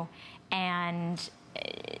Avenue, and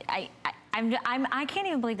I can't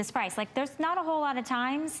even believe this price. Like, there's not a whole lot of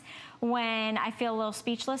times when I feel a little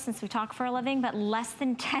speechless since we talk for a living, but less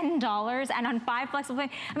than $10 and on 5 flexible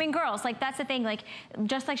payments. I mean, girls, like, that's the thing. Like,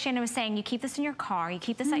 just like Shannon was saying, you keep this in your car, you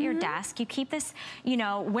keep this at your desk, you keep this, you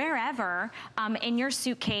know, wherever, in your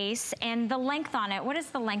suitcase. And the length on it, what is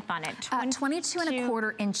the length on it?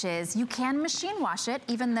 22¼ inches. You can machine wash it,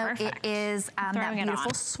 even though it is that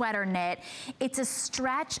beautiful sweater knit. It's a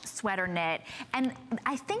stretch sweater knit. And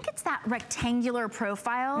I think it's that rectangular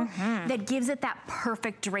profile that gives it that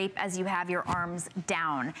perfect drape as you have your arms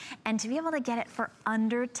down. And to be able to get it for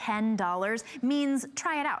under $10 means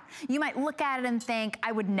try it out. You might look at it and think,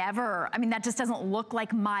 I would never, I mean, that just doesn't look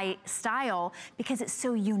like my style, because it's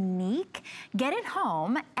so unique. Get it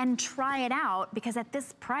home and try it out, because at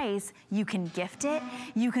this price, you can gift it,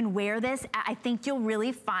 you can wear this. I think you'll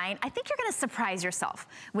really find, I think you're gonna surprise yourself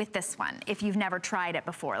with this one if you've never tried it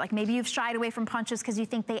before. Like, maybe you've shied away from ponchos because you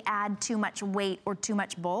think they add too much weight or too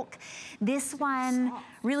much bulk. This one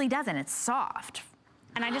really doesn't. It's soft.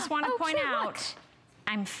 And I just want to point out,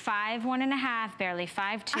 I'm 5'1½", barely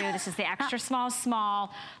 5'2". This is the extra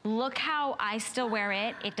small. Look how I still wear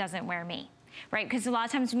it. It doesn't wear me. Right? Because a lot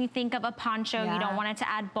of times when you think of a poncho, you don't want it to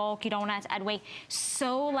add bulk, you don't want it to add weight.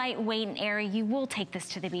 So lightweight and airy, you will take this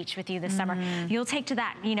to the beach with you this summer. You'll take to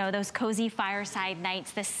that, you know, those cozy fireside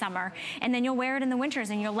nights this summer. And then you'll wear it in the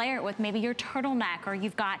winters, and you'll layer it with maybe your turtleneck, or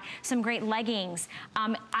you've got some great leggings.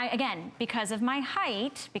 Again, because of my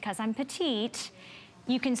height, because I'm petite,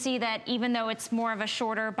 you can see that even though it's more of a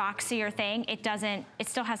shorter, boxier thing, it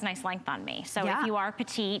still has nice length on me. So if you are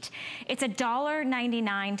petite, it's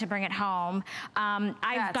 $1.99 to bring it home.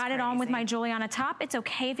 I've got it on with my Juliana top. It's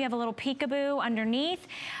okay if you have a little peekaboo underneath.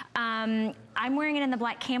 I'm wearing it in the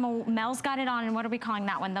black camel. Mel's got it on, and what are we calling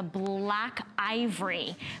that one? The black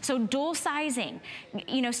ivory. So dual sizing.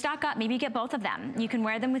 You know, stock up. Maybe you get both of them. You can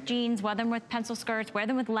wear them with jeans, wear them with pencil skirts, wear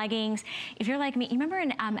them with leggings. If you're like me, you remember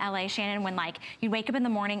in LA, Shannon, when like you'd wake up in the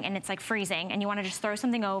morning and it's like freezing, and you want to just throw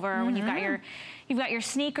something over when you've got your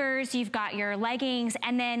sneakers, you've got your leggings,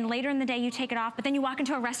 and then later in the day you take it off, but then you walk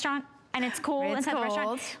into a restaurant and it's cold inside the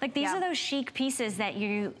restaurant. Like, these are those chic pieces that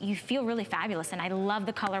you feel really fabulous, and I love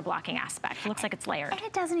the color blocking aspect. It looks like it's layered. And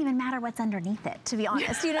it doesn't even matter what's underneath it, to be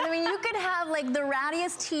honest. You know what I mean? You could have like the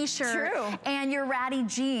rattiest t-shirt and your ratty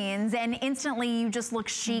jeans, and instantly you just look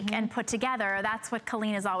chic and put together. That's what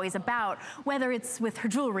Colleen is always about, whether it's with her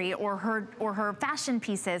jewelry or her fashion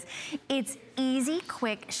pieces. It's easy,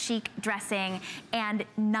 quick, chic dressing, and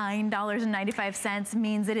 $9.95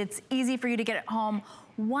 means that it's easy for you to get it home.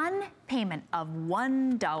 One payment of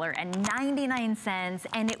 $1.99,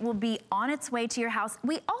 and it will be on its way to your house.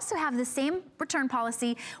 We also have the same return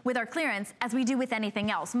policy with our clearance as we do with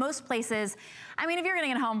anything else. Most places, I mean, if you're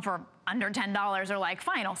getting it home for under $10 or like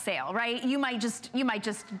final sale, right? You might just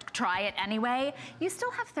try it anyway. You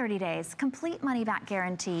still have 30 days, complete money back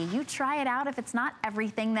guarantee. You try it out. If it's not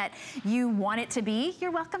everything that you want it to be,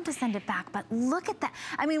 you're welcome to send it back. But look at that.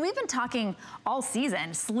 I mean, we've been talking all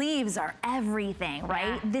season. Sleeves are everything,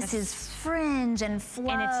 right? This is fringe and flow.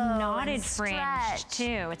 And it's knotted fringe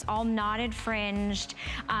too. It's all knotted fringed,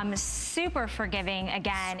 super forgiving.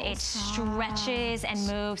 Again, it stretches and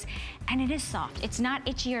moves, and it is soft. It's not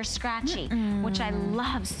itchy or scratchy, which I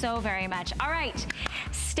love so very much. All right,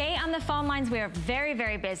 stay on the phone lines. We are very,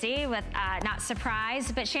 very busy with Not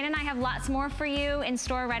Surprised, but Shannon and I have lots more for you in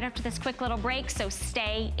store right after this quick little break, so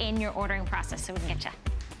stay in your ordering process so we can get you.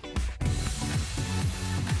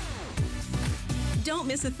 Don't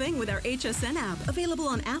miss a thing with our HSN app, available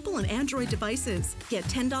on Apple and Android devices. Get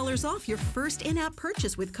 $10 off your first in-app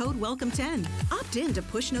purchase with code WELCOME10. Opt in to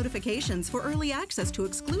push notifications for early access to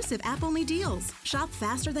exclusive app-only deals. Shop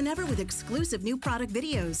faster than ever with exclusive new product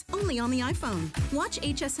videos, only on the iPhone. Watch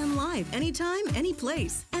HSN Live anytime, any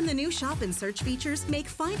place. And the new shop and search features make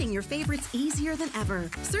finding your favorites easier than ever.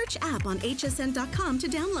 Search app on hsn.com to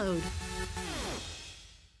download.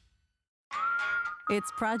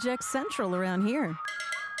 It's Project Central around here.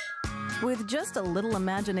 With just a little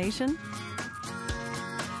imagination,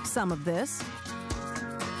 some of this,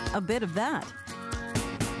 a bit of that.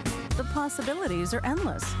 The possibilities are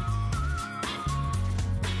endless.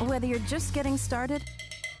 Whether you're just getting started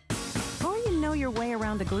or you know your way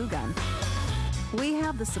around a glue gun, we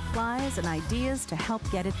have the supplies and ideas to help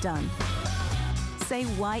get it done. Say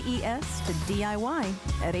YES to DIY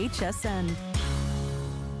at HSN.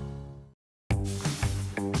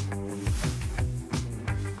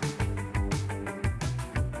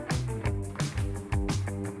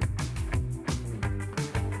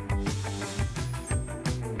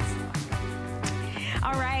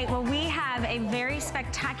 All right, well, we have a very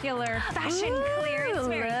spectacular fashion clearance.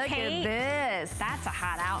 Look at this. That's a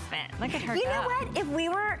hot outfit. Look at her You go. know what?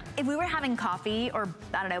 If we were having coffee or,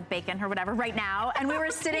 I don't know, bacon or whatever right now, and we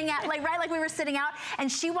were sitting at, like we were sitting out,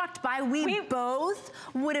 and she walked by, we both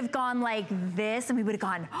would have gone like this, and we would have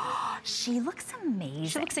gone, oh, she looks amazing.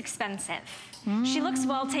 She looks expensive. She looks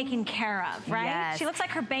well taken care of, right? Yes. She looks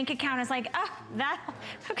like her bank account is like, oh, that,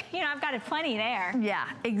 you know, I've got it plenty there. Yeah,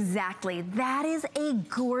 exactly. That is a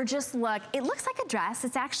gorgeous look. It looks like a dress.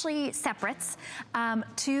 It's actually separates,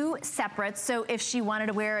 2 separates. So if she wanted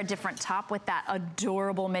to wear a different top with that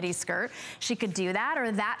adorable midi skirt, she could do that,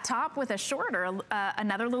 or that top with a short or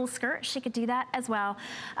another little skirt, she could do that as well.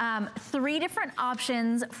 3 different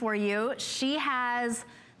options for you. She has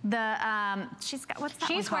the, she's got, what's that one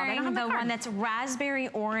called? She's wearing the one that's raspberry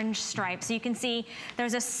orange stripe. So you can see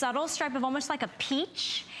there's a subtle stripe of almost like a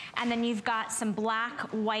peach, and then you've got some black,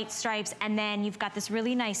 white stripes, and then you've got this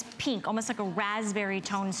really nice pink, almost like a raspberry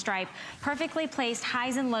tone stripe, perfectly placed,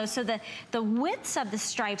 highs and lows. So the widths of the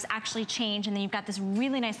stripes actually change, and then you've got this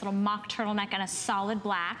really nice little mock turtleneck and a solid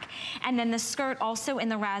black. And then the skirt also in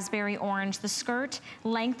the raspberry orange. The skirt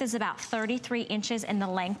length is about 33 inches in the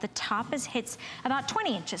length. The top hits about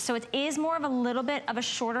 20 inches. So it is more of a little bit of a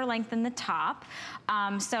shorter length than the top.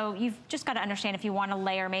 So you've just got to understand if you want to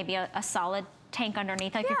layer maybe a solid tank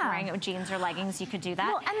underneath, like if you're wearing it with jeans or leggings, you could do that.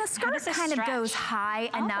 Well, and the skirt kind of goes high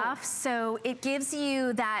enough, so it gives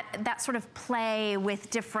you that sort of play with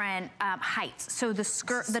different heights. So the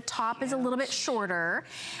skirt, the top is a little bit shorter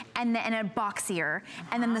and a boxier,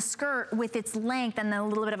 and then the skirt with its length and then a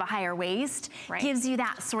little bit of a higher waist gives you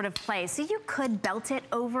that sort of play. So you could belt it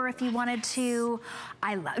over if you wanted to.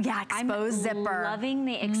 I love, exposed zipper. I'm loving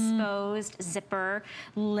the exposed zipper,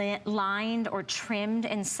 lined or trimmed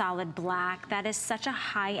in solid black. That is such a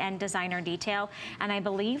high-end designer detail, and I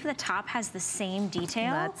believe the top has the same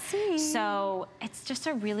detail. Let's see. So it's just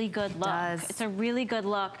a really good look. It's a really good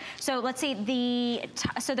look. So let's see,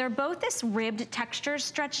 so they're both this ribbed texture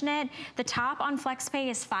stretch knit. The top on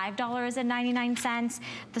FlexPay is $5.99.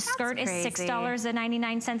 The skirt is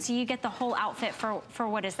 $6.99. So you get the whole outfit for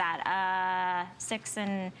what is that? 6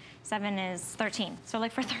 and 7 is 13. So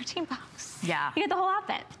like for 13 bucks, you get the whole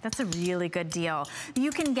outfit. That's a really good deal.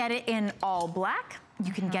 You can get it in all black.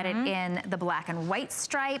 You can get it in the black and white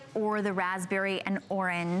stripe or the raspberry and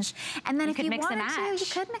orange. And then if you wanted to,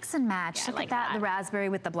 you could mix and match. Look at that, the raspberry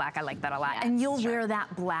with the black. I like that a lot. And you'll wear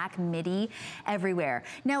that black midi everywhere.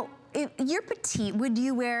 Now, if you're petite, would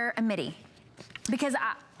you wear a midi? Because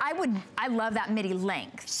I love that midi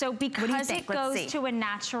length. So because it goes to a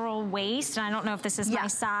natural waist, and I don't know if this is my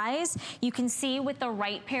size, you can see with the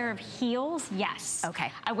right pair of heels, yes.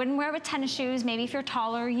 Okay. I wouldn't wear it with tennis shoes. Maybe if you're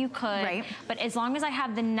taller, you could. Right. But as long as I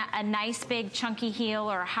have a nice big chunky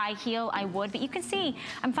heel or a high heel, I would. But you can see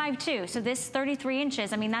I'm 5'2", so this 33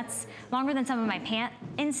 inches, I mean, that's longer than some of my pant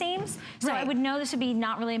inseams. So I would know this would be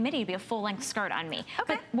not really a midi, it'd be a full length skirt on me.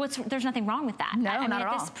 Okay. But there's nothing wrong with that. No, I mean, not at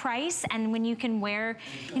all. At this price, and when you can wear,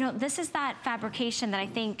 you know, this is that fabrication that I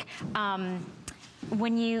think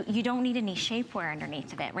when you don't need any shapewear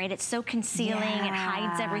underneath of it, right? It's so concealing, it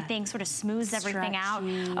hides everything, sort of smooths everything out.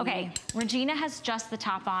 Okay, Regina has just the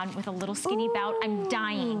top on with a little skinny belt. I'm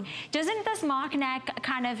dying. Doesn't this mock neck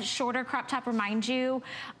kind of shorter crop top remind you?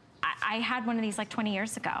 I had one of these like 20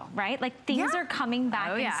 years ago, right? Like things are coming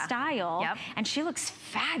back in style, and she looks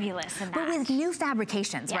fabulous in that. But with new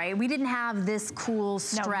fabrications, right? We didn't have this cool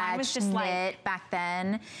stretch knit back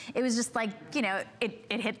then. It was just like, you know,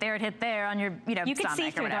 it hit there on your, you know, you could stomach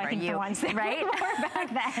see through or whatever. I think the ones that right? were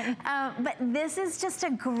back then. But this is just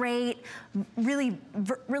a great,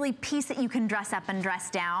 really piece that you can dress up and dress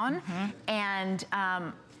down. And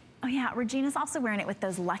oh yeah, Regina's also wearing it with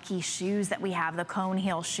those lucky shoes that we have, the cone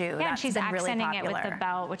heel shoe. Yeah, and she's accenting it with the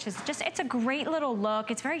belt, which is just, it's a great little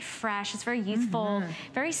look. It's very fresh, it's very youthful,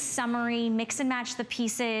 very summery, mix and match the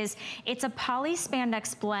pieces. It's a poly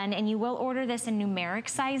spandex blend, and you will order this in numeric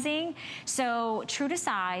sizing. So true to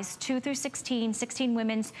size, 2 through 16, 16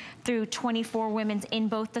 women's through 24 women's in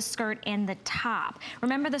both the skirt and the top.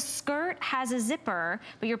 Remember, the skirt has a zipper,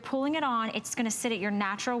 but you're pulling it on, it's gonna sit at your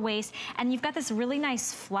natural waist, and you've got this really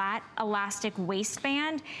nice flat elastic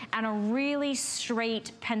waistband and a really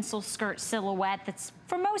straight pencil skirt silhouette that's,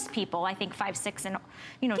 for most people, I think 5'6" and,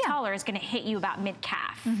 you know, taller is gonna hit you about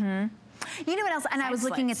mid-calf. You know what else? And I was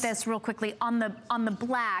looking at this real quickly on the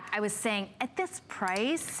black. I was saying, at this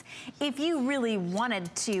price, if you really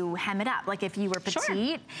wanted to hem it up, like if you were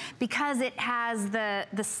petite, because it has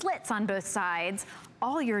the slits on both sides,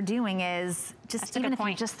 all you're doing is just, even if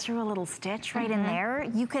you just threw a little stitch right in there,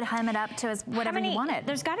 you could hem it up to as whatever you wanted.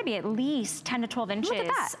 There's got to be at least 10 to 12 inches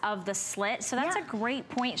of the slit. So that's a great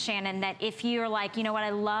point, Shannon, that if you're like, you know what, I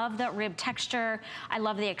love the rib texture, I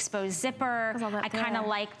love the exposed zipper, I kind of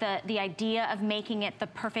like the idea of making it the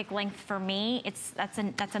perfect length for me.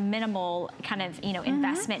 That's a minimal kind of, you know,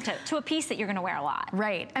 investment to a piece that you're going to wear a lot.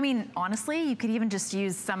 Right. I mean, honestly, you could even just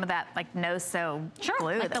use some of that like no-sew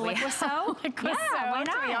glue like that the we have. Liquid-Sew. Why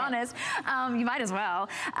not? To be honest, you might as well.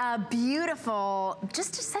 Beautiful,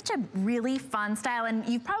 just such a really fun style. And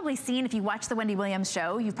you've probably seen, if you watch the Wendy Williams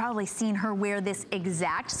show, you've probably seen her wear this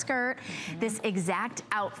exact skirt, this exact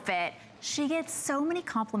outfit. She gets so many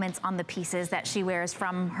compliments on the pieces that she wears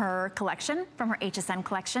from her collection, from her HSN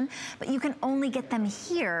collection, but you can only get them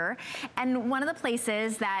here. And one of the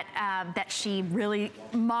places that that she really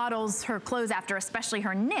models her clothes after, especially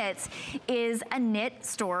her knits, is a knit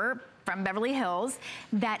store from Beverly Hills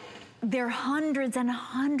that they're hundreds and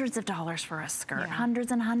hundreds of dollars for a skirt,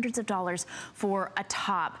 hundreds and hundreds of dollars for a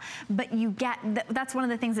top. But you get, that's one of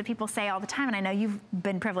the things that people say all the time, and I know you've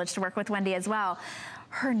been privileged to work with Wendy as well.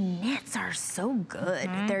 Her knits are so good.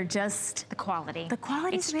 They're just... The quality. The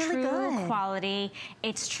quality's really good. It's true quality.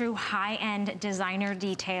 It's true high-end designer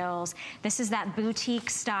details. This is that boutique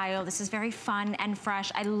style. This is very fun and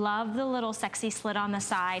fresh. I love the little sexy slit on the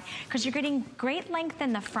side because you're getting great length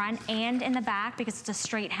in the front and in the back because it's a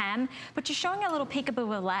straight hem, but you're showing a little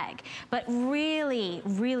peekaboo leg. But really,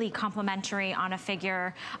 really complimentary on a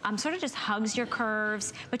figure. Sort of just hugs your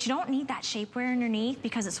curves, but you don't need that shapewear underneath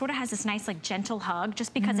because it sort of has this nice like gentle hug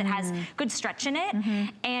just because it has good stretch in it.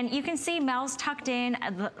 And you can see Mel's tucked in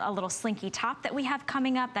a little slinky top that we have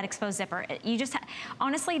coming up, that exposed zipper. You just,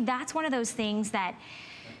 honestly, that's one of those things that,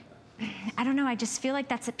 I don't know, I just feel like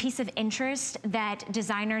that's a piece of interest that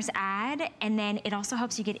designers add, and then it also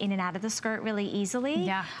helps you get in and out of the skirt really easily.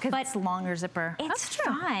 Yeah, because it's a longer zipper. It's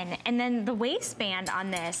fun. And then the waistband on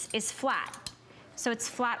this is flat. So it's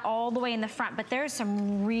flat all the way in the front, but there's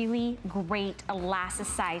some really great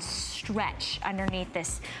elasticized stretch underneath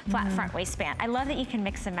this flat front waistband. I love that you can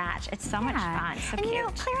mix and match. It's so much fun, so cute. You know,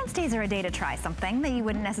 clearance days are a day to try something that you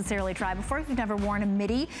wouldn't necessarily try before. If you've never worn a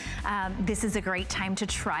midi, this is a great time to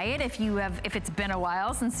try it. If it's been a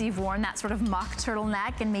while since you've worn that sort of mock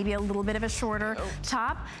turtleneck and maybe a little bit of a shorter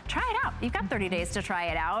top, try it out. You've got 30 days to try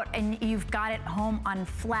it out, and you've got it home on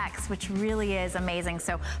Flex, which really is amazing.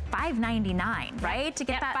 So $5.99, right? To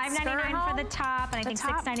get that $5.99 for the top, and I think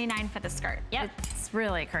 $6.99 for the skirt. Yep. It's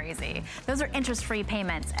really crazy. Those are interest-free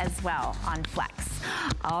payments as well on Flex.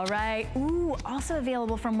 All right. Ooh, also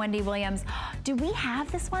available from Wendy Williams. Do we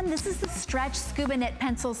have this one? This is the stretch scuba knit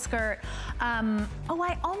pencil skirt. Oh,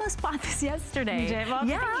 I almost bought this yesterday. You did? Well,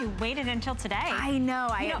 you waited until today. I know.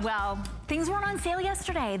 Well, things weren't on sale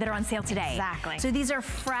yesterday that are on sale today. Exactly. So these are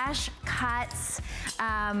fresh cuts.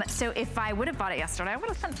 So if I would have bought it yesterday, I would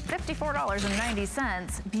have spent $54.90.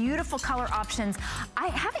 Beautiful color options.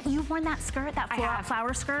 Haven't you worn that skirt, that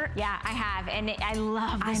flower skirt? Yeah, I have, and I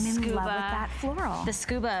love the scuba. In love with that floral. The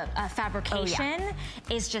scuba fabrication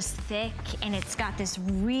is just thick, and it's got this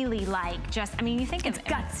really I mean, you think it's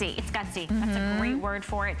gutsy. It's gutsy. That's a great word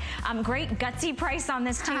for it. Great gutsy price on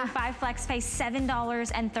this too. 5 flex pay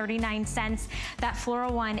 $7.39. cents. That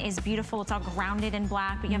floral one is beautiful. It's all grounded in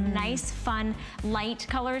black, but you have nice, fun, light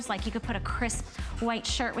colors. Like you could put a crisp white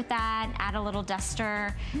shirt with that, add a little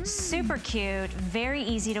duster. Super cute, very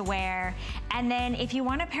easy to wear. And then if you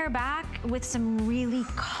want to pair back with some really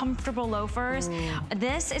comfortable loafers,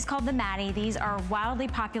 this is called the Maddie. These are wildly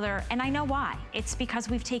popular, and I know why. It's because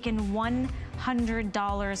we've taken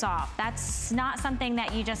 $100 off. That's not something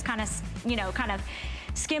that you just kind of, you know,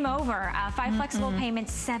 skim over. 5 flexible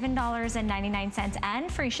payments, $7.99,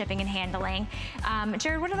 and free shipping and handling.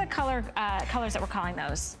 Jared, what are the colors that we're calling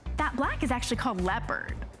those? That black is actually called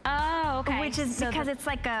leopard. Oh, okay. Which is because it's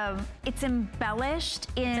like it's embellished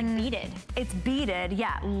in... It's like beaded. It's beaded,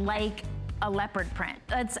 yeah, like a leopard print.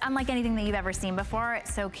 It's unlike anything that you've ever seen before.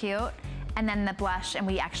 It's so cute. And then the blush, and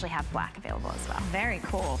we actually have black available as well. Very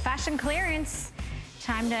cool. Fashion clearance.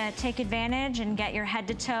 Time to take advantage and get your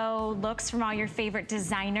head-to-toe looks from all your favorite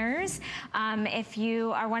designers. If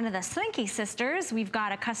you are one of the Slinky sisters, we've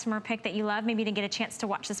got a customer pick that you love. Maybe you didn't get a chance to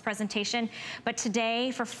watch this presentation, but today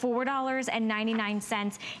for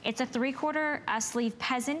 $4.99, it's a 3/4 sleeve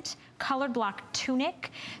peasant colored block tunic.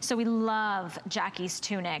 So we love Jackie's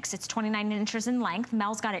tunics. It's 29 inches in length.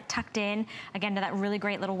 Mel's got it tucked in, again, to that really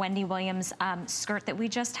great little Wendy Williams skirt that we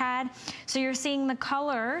just had. So you're seeing the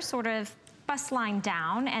color sort of bust line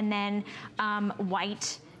down, and then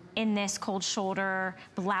white in this cold shoulder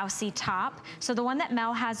blousey top. So the one that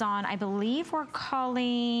Mel has on, I believe we're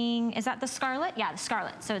calling, is that the scarlet? Yeah, the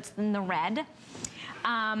scarlet. So it's in the red.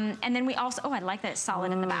 And then we also, oh, I like that it's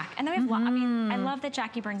solid in the back. And then we have, I mean, I love that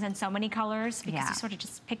Jackie brings in so many colors because you sort of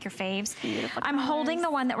just pick your faves. Beautiful I'm holding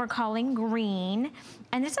the one that we're calling green,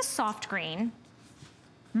 and it's a soft green.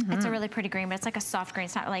 It's a really pretty green, but it's like a soft green.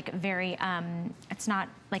 It's not like very, it's not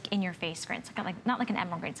like in your face green. It's like not like an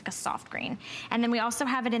emerald green, it's like a soft green. And then we also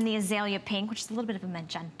have it in the azalea pink, which is a little bit of a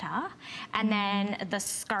magenta. And then the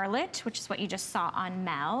scarlet, which is what you just saw on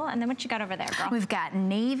Mel. And then what you got over there, girl? We've got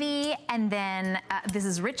navy, and then this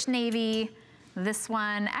is rich navy. This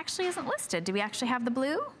one actually isn't listed. Do we actually have the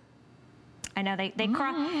blue? I know they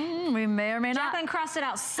cross. We may or may not. Jacqueline crossed it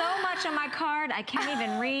out so much on my card, I can't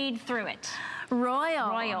even read through it. Royal.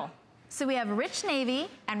 Royal. So we have rich navy.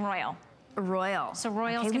 And royal. Royal. So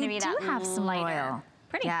royal's gonna be that we do have some lighter. royal.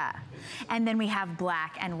 Pretty. Yeah. And then we have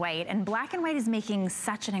black and white. And black and white is making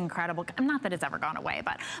such an incredible, not that it's ever gone away,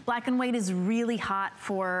 but black and white is really hot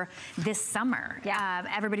for this summer. Yeah.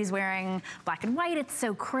 Everybody's wearing black and white. It's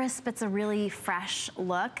so crisp. It's a really fresh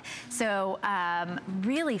look. So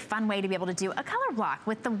really fun way to be able to do a color block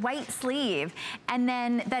with the white sleeve. And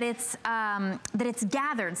then that it's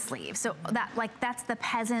gathered sleeve. So that's the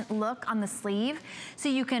peasant look on the sleeve. So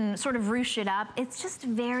you can sort of ruche it up. It's just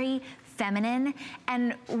very feminine,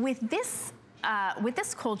 and with this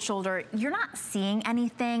cold shoulder, you're not seeing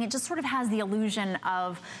anything. It just sort of has the illusion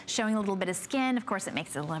of showing a little bit of skin. Of course, it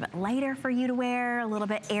makes it a little bit lighter for you to wear, a little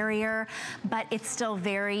bit airier, but it's still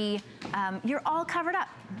very, you're all covered up.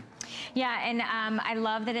 Yeah, and I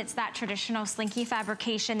love that it's that traditional slinky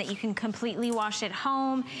fabrication that you can completely wash at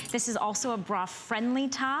home. This is also a bra-friendly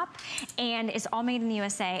top, and it's all made in the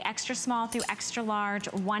USA. Extra small through extra large,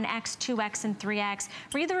 1X, 2X, and 3X.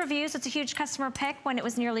 Read the reviews. It's a huge customer pick. When it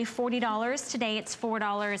was nearly $40, today it's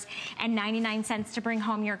 $4.99 to bring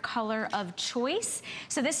home your color of choice.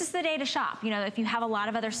 So this is the day to shop. You know, if you have a lot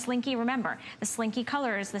of other slinky, remember, the slinky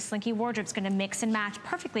colors, the slinky wardrobe's gonna mix and match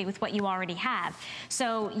perfectly with what you already have.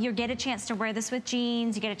 So you get a chance to wear this with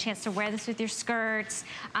jeans, you get a chance to wear this with your skirts.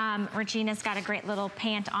 Regina's got a great little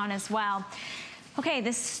pant on as well. Okay,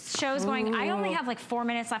 this show's going, I only have like 4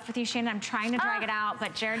 minutes left with you, Shannon. I'm trying to drag it out,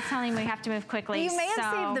 but Jared's telling me we have to move quickly. You may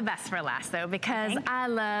have saved the best for last though, because I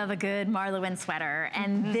love a good Marlowe sweater.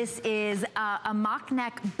 And this is a mock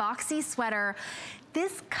neck boxy sweater.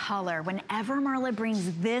 This color, whenever Marla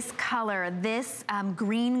brings this color, this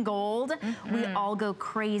green gold, we all go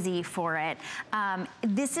crazy for it.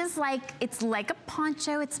 This is like, it's like a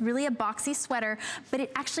poncho, it's really a boxy sweater, but it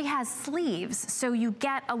actually has sleeves. So you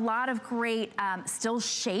get a lot of great still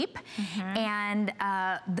shape, and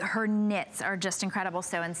her knits are just incredible.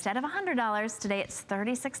 So instead of $100, today it's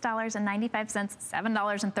 $36.95,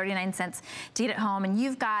 $7.39 to get it home. And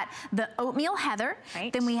you've got the oatmeal heather,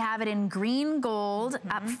 then we have it in green gold.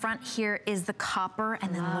 Up front here is the copper,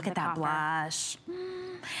 and then look at that blush.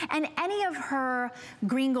 And any of her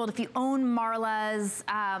green gold, if you own Marla's,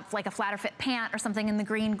 like a flatter fit pant or something in the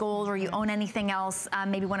green gold, or you own anything else,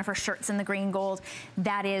 maybe one of her shirts in the green gold,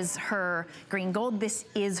 that is her green gold. This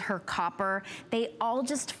is her copper. They all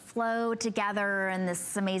just flow together in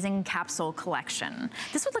this amazing capsule collection.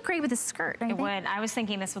 This would look great with a skirt, don't you think? It would. I was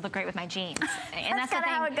thinking this would look great with my jeans. And that's kind of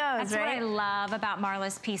how it goes, that's right? what I love about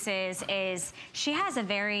Marla's pieces is she has a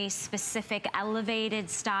very specific elevated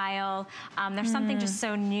style. There's something just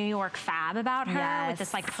so New York fab about her with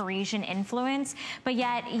this like Parisian influence, but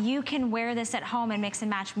yet you can wear this at home and mix and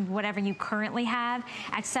match with whatever you currently have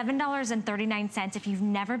at $7.39. If you've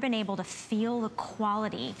never been able to feel the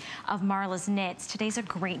quality of Marla's knits, today's a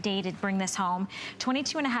great day to bring this home.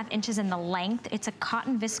 22.5 inches in the length. It's a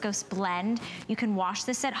cotton viscose blend. You can wash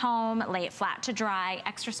this at home, lay it flat to dry,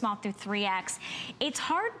 extra small through 3X. It's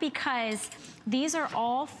hard because these are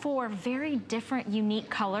all 4 very different, unique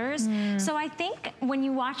colors. So I think when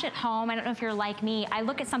you watch at home, I don't know if you're like me, I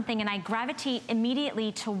look at something and I gravitate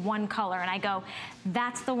immediately to one color and I go,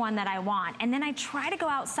 that's the one that I want. And then I try to go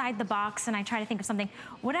outside the box and I try to think of something,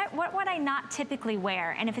 what would I not typically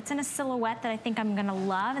wear? And if it's in a silhouette that I think I'm gonna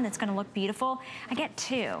love and it's gonna look beautiful, I get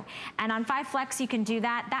 2. And on 5 Flex, you can do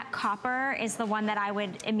that. That copper is the one that I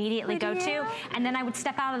would immediately go to. And then I would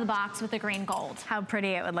step out of the box with the green gold. How pretty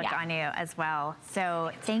it would look on you as well.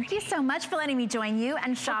 So thank you so much for letting me join you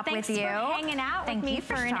and shop with you. Thanks for hanging out with me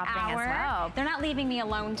for an hour. Well. They're not leaving me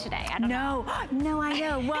alone today. I don't know. No, I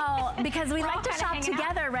know. Well, because we like to shop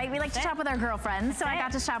together, right? We like to shop with our girlfriends. So I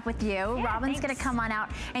got to shop with you. Yeah, Robin's going to come on out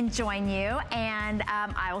and join you. And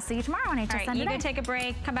I will see you tomorrow on HSN All right, you go take a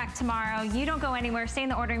break. Come back tomorrow. You don't go anywhere. Stay in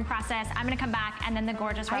the ordering process. I'm going to come back, and then the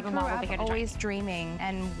gorgeous Robin Wall will be here to join. Always dreaming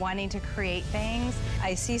and wanting to create things.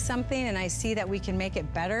 I see something and I see that we can make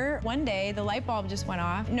it better. One day, the light bulb just went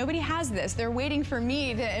off. Nobody has this. They're waiting for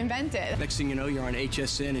me to invent it. Next thing you know, you're on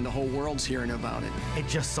HSN and the whole world's hearing about it. It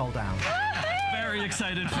just sold out. Very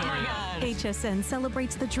excited for you. HSN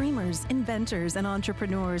celebrates the dreamers, inventors, and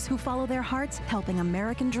entrepreneurs who follow their hearts, helping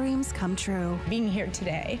American dreams come true. Being here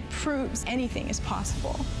today proves anything is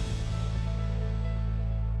possible.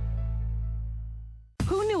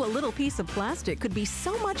 Who knew a little piece of plastic could be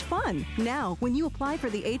so much fun? Now, when you apply for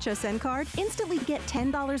the HSN card, instantly get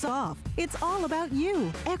 $10 off. It's all about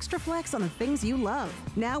you. Extra flex on the things you love.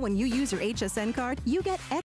 Now, when you use your HSN card, you get